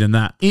managing you than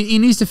that.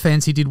 In his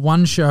defense, he did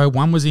one show.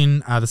 One was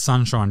in the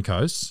Sunshine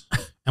Coast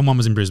and one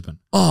was in Brisbane.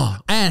 Oh,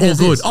 And all how's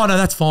good. this? Oh, no,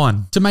 that's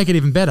fine. To make it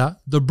even better,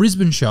 the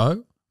Brisbane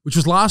show, which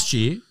was last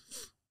year,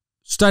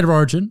 State of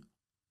Origin,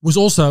 was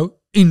also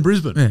in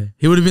Brisbane. Yeah.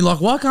 He would have been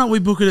like, why can't we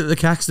book it at the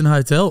Caxton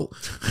Hotel?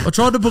 I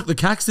tried to book the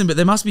Caxton, but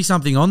there must be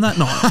something on that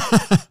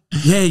night.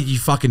 Yeah, you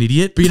fucking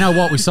idiot. But you know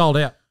what? We sold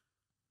out.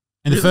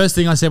 And the first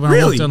thing I said when I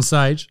Really? walked on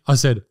stage, I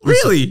said,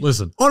 Really?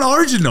 Listen, On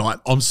Origin night?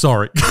 I'm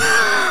sorry.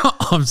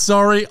 I'm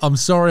sorry.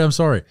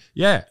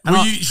 Yeah. And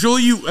Were you sure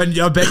and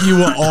I bet you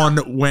were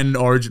on when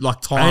Origin,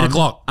 like time. 8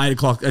 o'clock. 8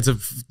 o'clock. It's a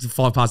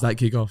 5 past 8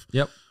 kickoff.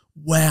 Yep.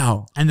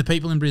 Wow. And the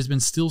people in Brisbane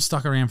still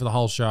stuck around for the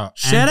whole show.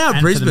 Shout out for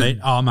the Brisbane. meet.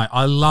 Oh, mate,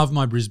 I love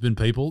my Brisbane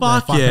people.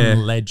 Fuck They're fucking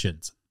yeah.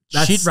 legends.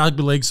 That's- Shit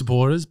rugby league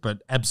supporters, but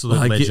absolute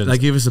legends. They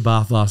give us a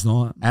bath last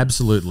night.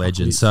 Absolute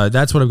legends. So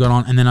that's what I've got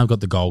on. And then I've got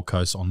the Gold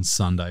Coast on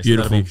Sunday. So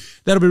Beautiful.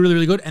 That'll be really,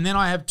 really good. And then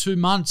I have 2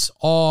 months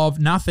of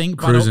nothing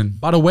Cruising.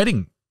 but a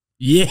wedding.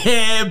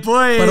 Yeah,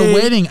 boy. But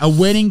a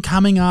wedding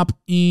coming up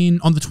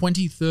on the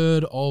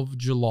 23rd of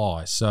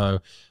July. So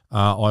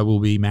I will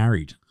be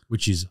married,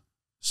 which is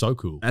so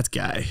cool That's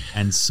gay.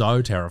 and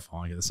so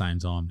terrifying at the same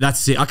time.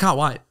 That's it. I can't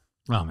wait.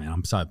 Oh, man,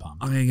 I'm so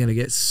pumped. I'm going to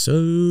get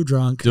so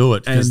drunk. Do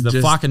it because And the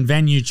just- fucking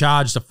venue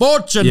charged a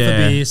fortune Yeah.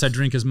 for beer, so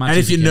drink as much And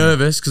as if you're you can.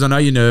 nervous, because I know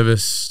you're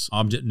nervous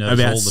I'm just nervous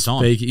about all the time.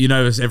 speaking. You're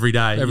nervous every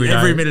day.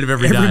 Every minute of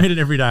every day. Every minute,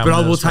 every day. But I'm I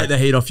will nervous, take mate. the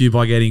heat off you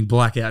by getting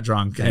blackout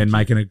drunk and you.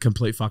 making a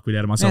complete fuckwit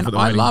out of myself Man, at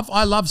the wedding.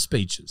 I love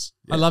speeches.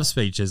 I love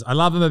speeches. I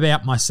love them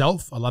about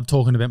myself. I love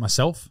talking about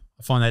myself.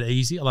 I find that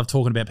easy. I love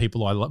talking about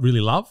people I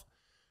really love.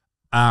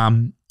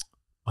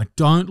 I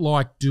don't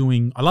like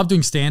doing. I love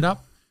doing stand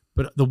up,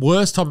 but the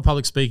worst type of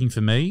public speaking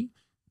for me,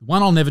 the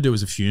one I'll never do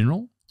is a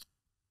funeral.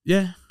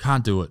 Yeah.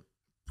 Can't do it.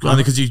 Only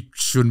because you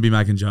shouldn't be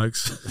making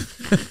jokes.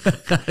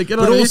 Get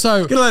But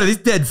also- get a load of this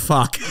dead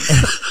fuck.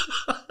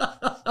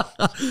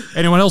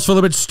 Anyone else feel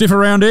a bit stiff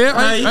around here?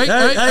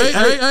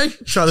 Hey.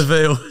 Shut the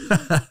veil.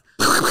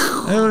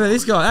 Hey, look at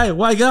this guy. Hey,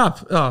 wake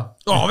up. Oh,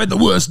 I've had the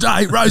worst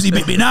day. Rosie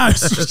bit me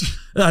nose.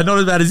 not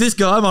as bad as this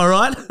guy, am I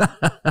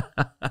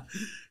right?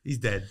 He's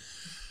dead.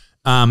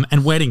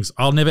 And weddings.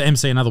 I'll never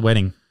MC another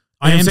wedding.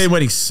 IMC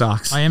wedding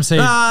sucks. I MC it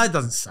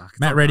doesn't suck. It's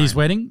Matt not Reddy's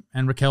great. wedding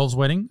and Raquel's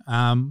wedding.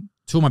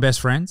 2 of my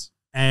best friends,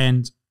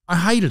 and I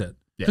hated it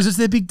because it's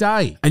their big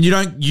day. And you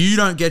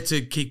don't get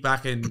to kick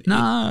back and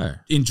No.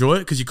 enjoy it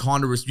because you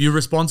kind of you're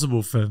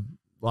responsible for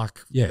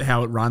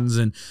how it runs,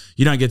 and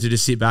you don't get to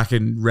just sit back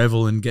and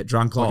revel and get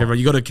drunk like everyone.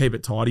 You got to keep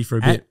it tidy for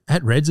a bit.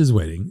 At Red's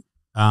wedding,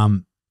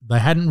 they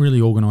hadn't really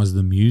organised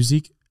the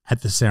music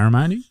at the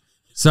ceremony.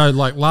 So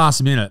like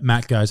last minute,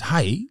 Matt goes,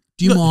 "Hey,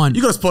 do you mind?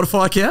 You got a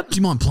Spotify account? Do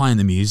you mind playing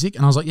the music?"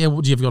 And I was like, "Yeah,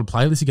 well, do you have got a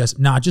playlist?" He goes,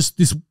 "No, just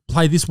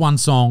play this one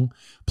song,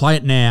 play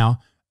it now,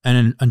 and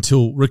then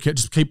until Raquel,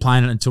 just keep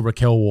playing it until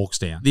Raquel walks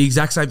down." The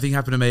exact same thing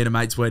happened to me at a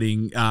mate's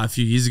wedding a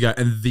few years ago,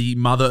 and the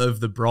mother of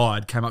the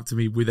bride came up to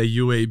me with a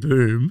UE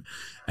boom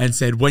and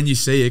said, "When you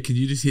see it, can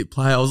you just hit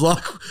play?" I was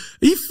like, "Are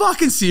you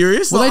fucking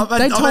serious?" Well,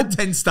 Like, I've had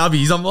 10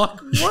 stubbies. I'm like,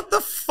 "What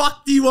the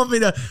fuck do you want me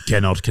to?"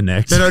 Cannot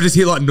connect. Then I just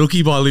hit like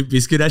Nookie by Limp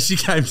Bizkit as she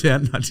came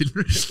down. I didn't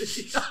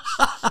really.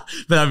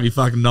 But that'd be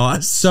fucking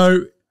nice.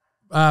 So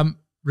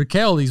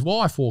Raquel, his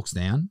wife, walks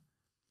down.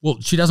 Well,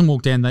 she doesn't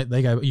walk down.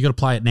 They go, "You got to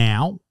play it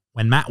now."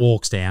 When Matt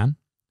walks down,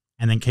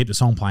 and then keep the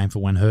song playing for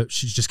when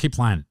she just keep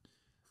playing it.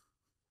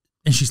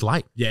 And she's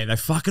late. Yeah, they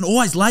fucking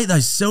always late,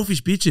 those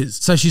selfish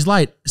bitches. So she's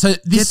late. So this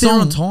Get there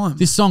song on time.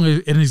 This song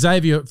and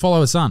Xavier,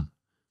 Follow the Sun.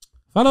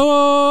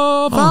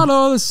 Follow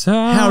the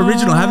sun. How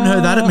original. I haven't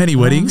heard that at many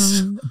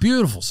weddings.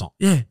 Beautiful song.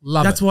 Yeah,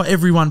 Love that's it. why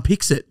everyone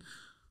picks it.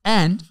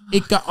 And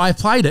I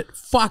played it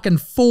fucking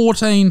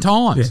 14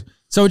 times. Yeah.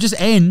 So it just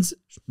ends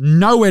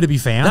nowhere to be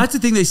found. That's the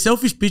thing. These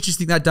selfish bitches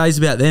think that day's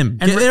about them.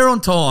 And Get there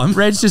on time.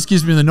 Reds just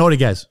gives me the nod. He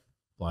goes,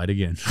 "Play it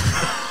again."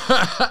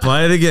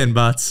 Play it again,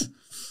 butts.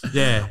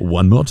 Yeah.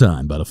 One more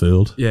time,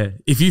 Butterfield. Yeah.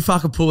 If you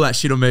fucking pull that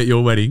shit on me at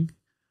your wedding,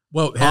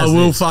 Well, I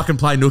will fucking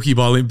play Nookie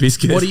by Limp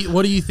Bizkit.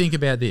 What do you think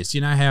about this?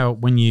 You know how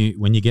when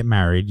you get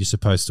married, you're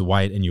supposed to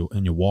wait, and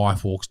your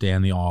wife walks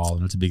down the aisle,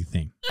 and it's a big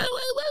thing.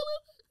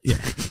 Yeah,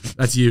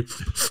 that's you.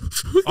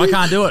 I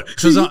can't do it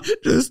She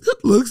just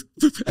looks,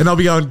 and I'll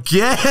be going,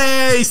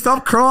 "Gay!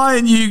 Stop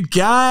crying, you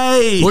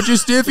gay!" put your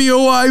stiffy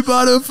away,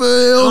 Butterfield.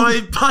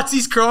 Oh,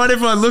 Putsy's crying.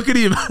 Everyone, look at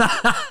him.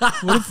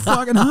 What a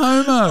fucking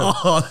homo.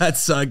 Oh,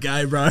 that's so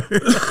gay, bro.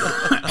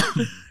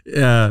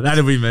 Yeah,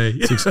 that'll be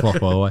me. 6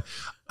 o'clock, by the way.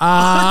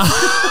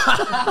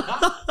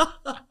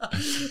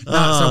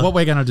 No, so what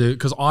we're going to do,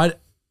 because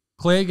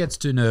Claire gets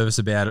too nervous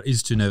about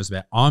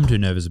it, I'm too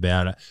nervous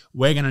about it.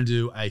 We're going to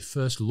do a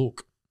first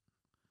look.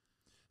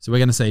 So we're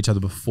going to see each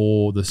other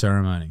before the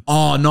ceremony.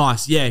 Oh,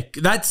 nice. Yeah,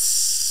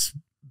 that's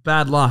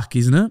bad luck,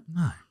 isn't it?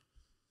 No.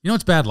 You know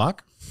what's bad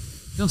luck?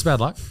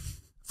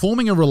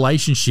 Forming a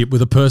relationship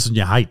with a person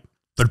you hate.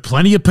 But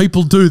plenty of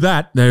people do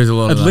that. There's a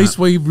lot At of least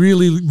we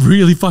really,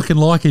 really fucking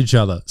like each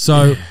other.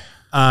 So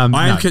I am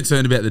No.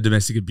 concerned about the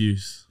domestic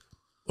abuse.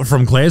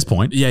 From Claire's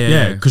point.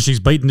 Yeah. Because she's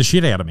beating the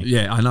shit out of me.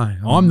 Yeah, I know.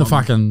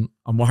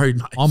 I'm worried,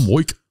 mate. I'm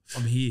weak.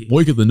 I'm here.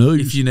 Weak at the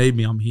knees. If you need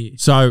me, I'm here.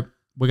 So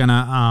we're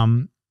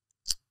gonna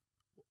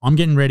I'm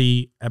getting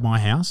ready at my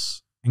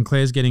house, and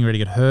Claire's getting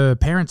ready at her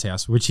parents'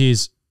 house, which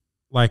is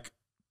like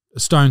a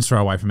stone's throw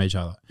away from each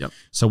other. Yep.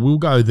 So we'll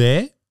go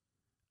there,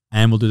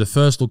 and we'll do the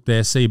first look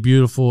there, see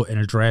beautiful in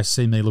a dress,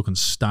 see me looking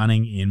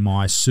stunning in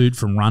my suit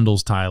from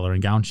Rundle's Tailor,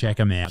 and go and check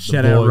them out.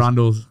 Shout out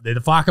Rundle's. They're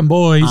the fucking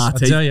boys. I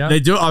tell you, They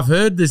do. I've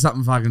heard there's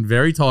something fucking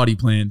very tidy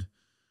planned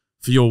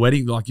for your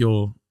wedding, like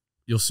your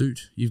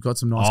suit. You've got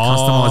some nice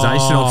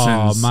customization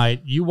options. Oh, mate,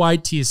 you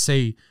wait till you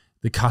see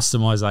the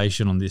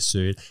customization on this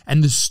suit,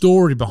 and the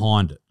story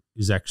behind it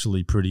is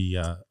actually pretty.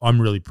 I'm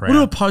really proud. We'll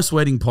do a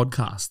post-wedding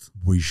podcast.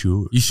 We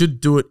should. You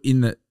should do it in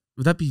the.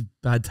 Would that be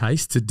bad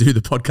taste to do the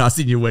podcast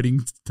in your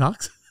wedding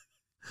tux?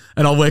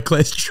 And I'll wear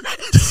Claire's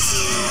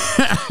dress.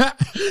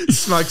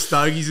 Smoke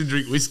stogies and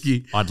drink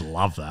whiskey. I'd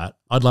love that.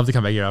 I'd love to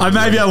come back here.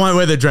 Maybe I won't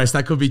wear the dress.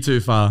 That could be too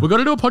far. We've got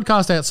to do a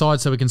podcast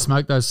outside so we can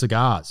smoke those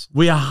cigars.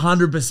 We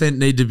 100%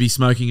 need to be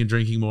smoking and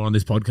drinking more on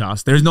this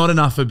podcast. There's not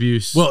enough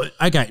abuse. Well,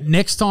 okay,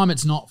 next time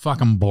it's not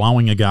fucking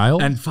blowing a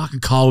gale. And fucking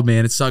cold,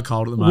 man. It's so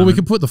cold at the moment. Well, we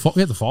can put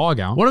get the fire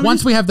going.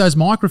 Once we have those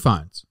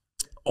microphones.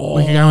 Oh,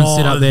 we can go and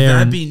sit up there.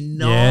 That'd be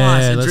nice.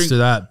 Yeah, And let's do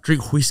that.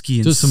 Drink whiskey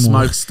and Do some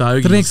smoke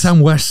stogies. Drink some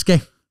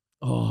whiskey.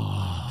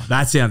 Oh,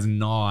 that sounds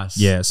nice.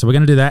 Yeah, so we're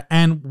going to do that.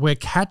 And we're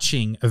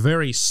catching a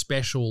very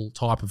special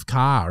type of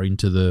car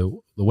into the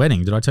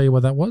wedding. Did I tell you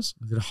what that was?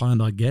 Is it a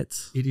Hyundai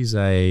Getz? It is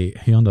a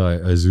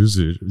Hyundai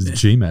Isuzu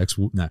G-Max.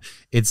 No,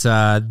 it's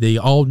the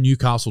old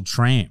Newcastle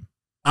tram.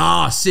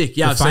 Oh, sick.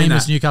 Yeah, The I've seen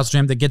famous that. Newcastle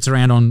tram that gets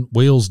around on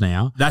wheels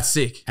now. That's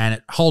sick. And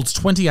it holds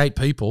 28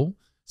 people.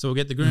 So we'll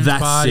get the groom's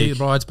That's party, sick. the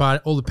bride's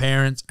party, all the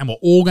parents, and we're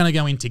all going to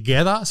go in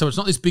together. So it's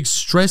not this big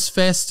stress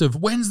fest of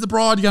when's the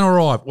bride going to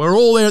arrive. We're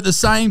all there at the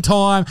same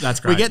time.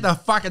 That's great. We get the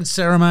fucking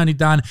ceremony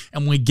done,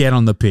 and we get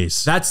on the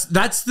piss. That's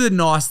the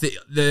nice thing.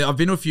 I've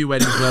been to a few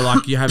weddings where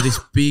like you have this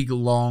big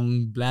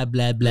long blah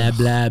blah blah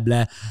blah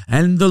blah,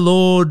 and the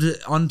Lord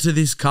onto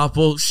this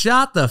couple.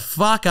 Shut the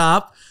fuck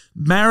up,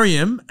 marry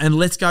him, and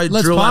let's go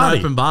drill party.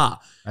 an open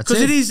bar. That's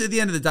Because it. it is at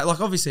the end of the day, like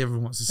obviously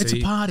everyone wants to see. It's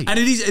a party. And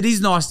it is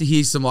nice to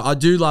hear some, like I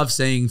do love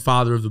seeing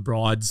father of the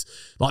brides,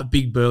 like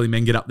big burly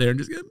men get up there and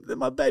just go, they're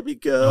my baby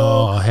girl.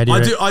 Oh, how do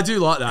you I do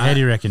like that. How do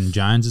you reckon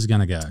Jones is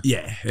going to go?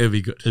 Yeah, it'll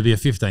be good. It'll be a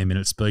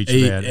 15-minute speech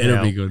about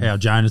it'll be good. how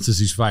Jonas is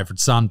his favourite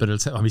son, but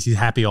he's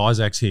happy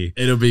Isaac's here.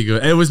 It'll be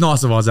good. It was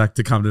nice of Isaac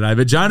to come today,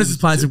 but Jonas is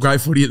playing some great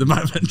footy at the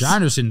moment.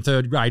 Jonas in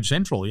 3rd grade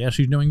Central, yeah,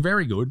 she's doing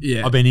very good.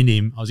 Yeah. I've been into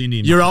him. I was into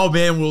him. Your old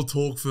man will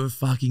talk for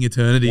fucking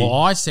eternity. Well,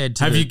 I said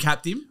to Have the- you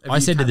capped him? I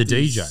said to the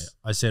DJ,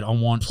 I said, I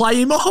want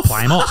Play him off.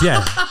 play him off.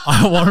 Yeah,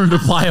 I want him to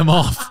play him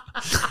off.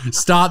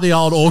 Start the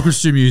old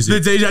orchestra The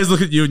music. DJ's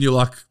look at you and you're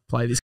like,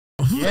 play this.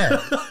 Yeah.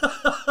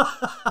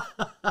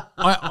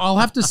 I'll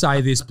have to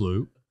say this,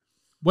 Blue.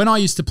 When I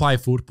used to play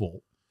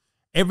football,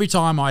 every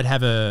time I'd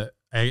have a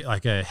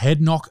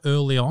head knock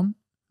early on,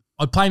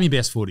 I'd play my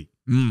best footy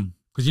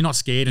because you're not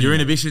scared. Your anymore.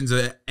 inhibitions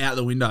are out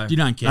the window. You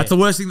don't care. That's the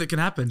worst thing that can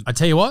happen. I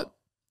tell you what,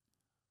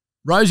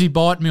 Rosie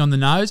biting me on the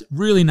nose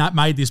really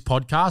made this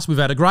podcast. We've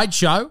had a great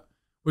show.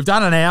 We've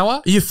done an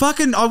hour. You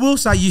fucking, I will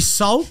say, you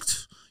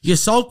sulked. You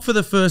sulked for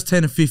the first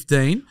 10 or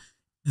 15.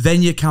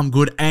 Then you come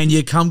good, and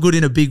you come good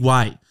in a big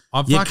way.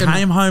 You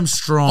came home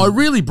strong. I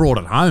really brought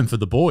it home for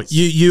the boys.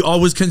 I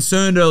was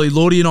concerned early.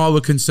 Lordy and I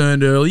were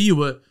concerned early.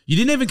 You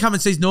didn't even come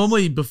and see.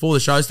 Normally, before the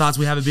show starts,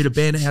 we have a bit of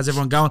banter. How's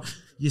everyone going?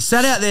 You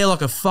sat out there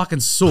like a fucking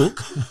sook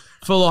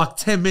for like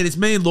 10 minutes.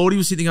 Me and Lordy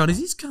were sitting going, is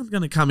this cunt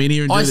going to come in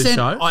here and do the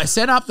show? I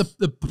set up the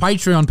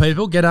Patreon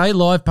people. G'day,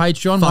 live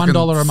Patreon, Fucking-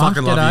 $1 a month.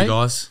 Fucking love G'day. you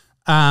guys.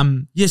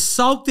 Um, You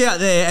sulked out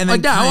there and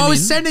then I was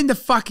in. sending the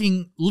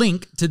fucking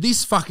link to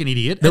this fucking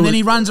idiot, and then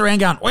he runs around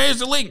going, "Where's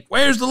the link?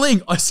 Where's the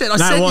link?" I said, "I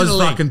That sent you was the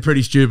link." fucking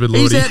pretty stupid,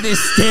 Lordy. He's out there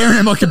staring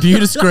at my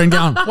computer screen,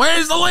 going,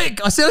 "Where's the link?"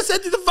 I said, "I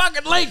sent you the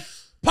fucking link.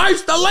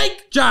 Post the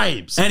link,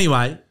 James."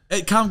 Anyway,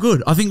 it come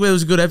good. I think it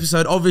was a good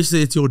episode.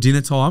 Obviously, it's your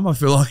dinner time. I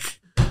feel like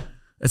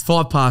it's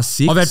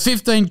 6:05. I've had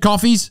 15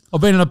 coffees.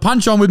 I've been in a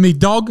punch on with me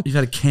dog. You've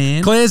had a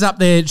can. Claire's up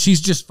there. She's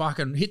just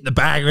fucking hitting the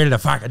bag, ready to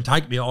fucking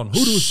take me on.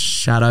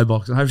 Shadow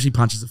box. I hope she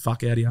punches the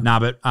fuck out of you. Nah,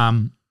 but I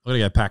gotta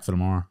go pack for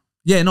tomorrow.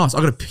 Yeah, nice. I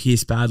got to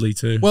piss badly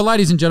too. Well,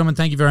 ladies and gentlemen,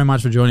 thank you very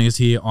much for joining us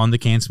here on the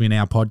Cancel Me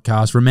Now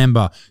podcast.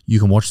 Remember, you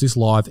can watch this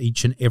live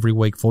each and every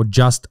week for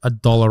just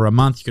 $1 a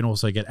month. You can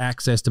also get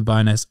access to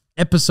bonus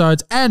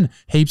episodes and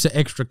heaps of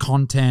extra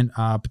content,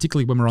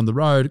 particularly when we're on the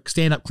road,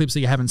 stand-up clips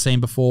that you haven't seen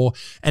before.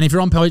 And if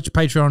you're on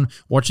Patreon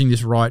watching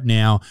this right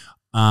now,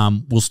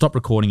 we'll stop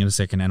recording in a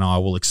second and I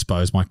will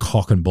expose my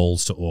cock and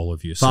balls to all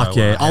of you. Fuck So,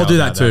 yeah. how I'll do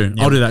about that too.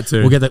 Yeah. I'll do that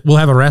too. We'll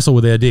have a wrestle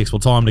with our dicks. We'll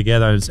tie them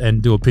together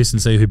and do a piss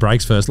and see who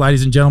breaks first.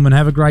 Ladies and gentlemen,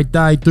 have a great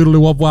day. Doodaloo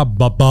wop wop.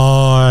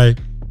 Bye-bye.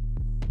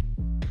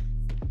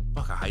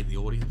 Fuck, I hate the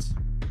audience.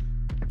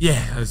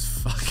 Yeah, that's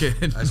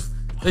fucking.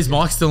 Is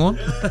Mike still on?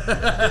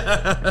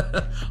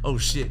 Oh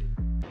shit.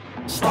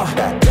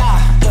 Yeah,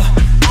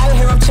 I I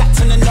hear 'em chat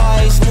to the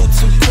noise, move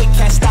too quick,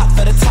 can't stop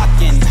for the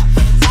talking.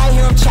 I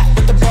hear 'em chat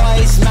with the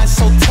boys, man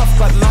so tough,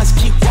 but mans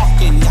keep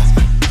walking.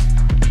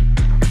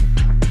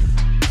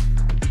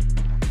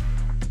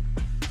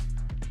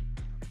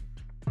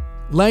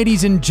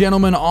 Ladies and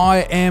gentlemen,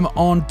 I am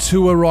on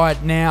tour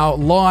right now.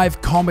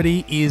 Live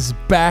comedy is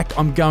back.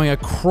 I'm going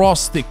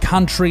across the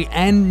country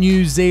and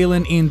New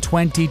Zealand in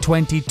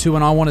 2022,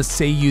 and I want to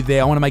see you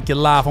there. I want to make you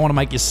laugh. I want to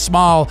make you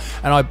smile,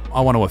 and I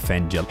want to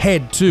offend you.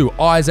 Head to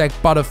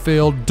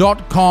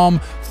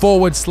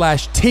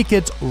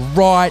isaacbutterfield.com/tickets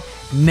right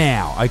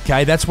now,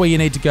 okay? That's where you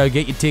need to go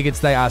get your tickets.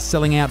 They are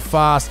selling out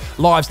fast.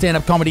 Live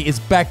stand-up comedy is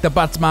back. The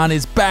Buttsman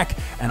is back,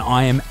 and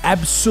I am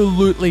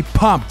absolutely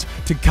pumped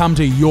to come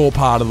to your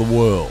part of the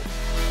world.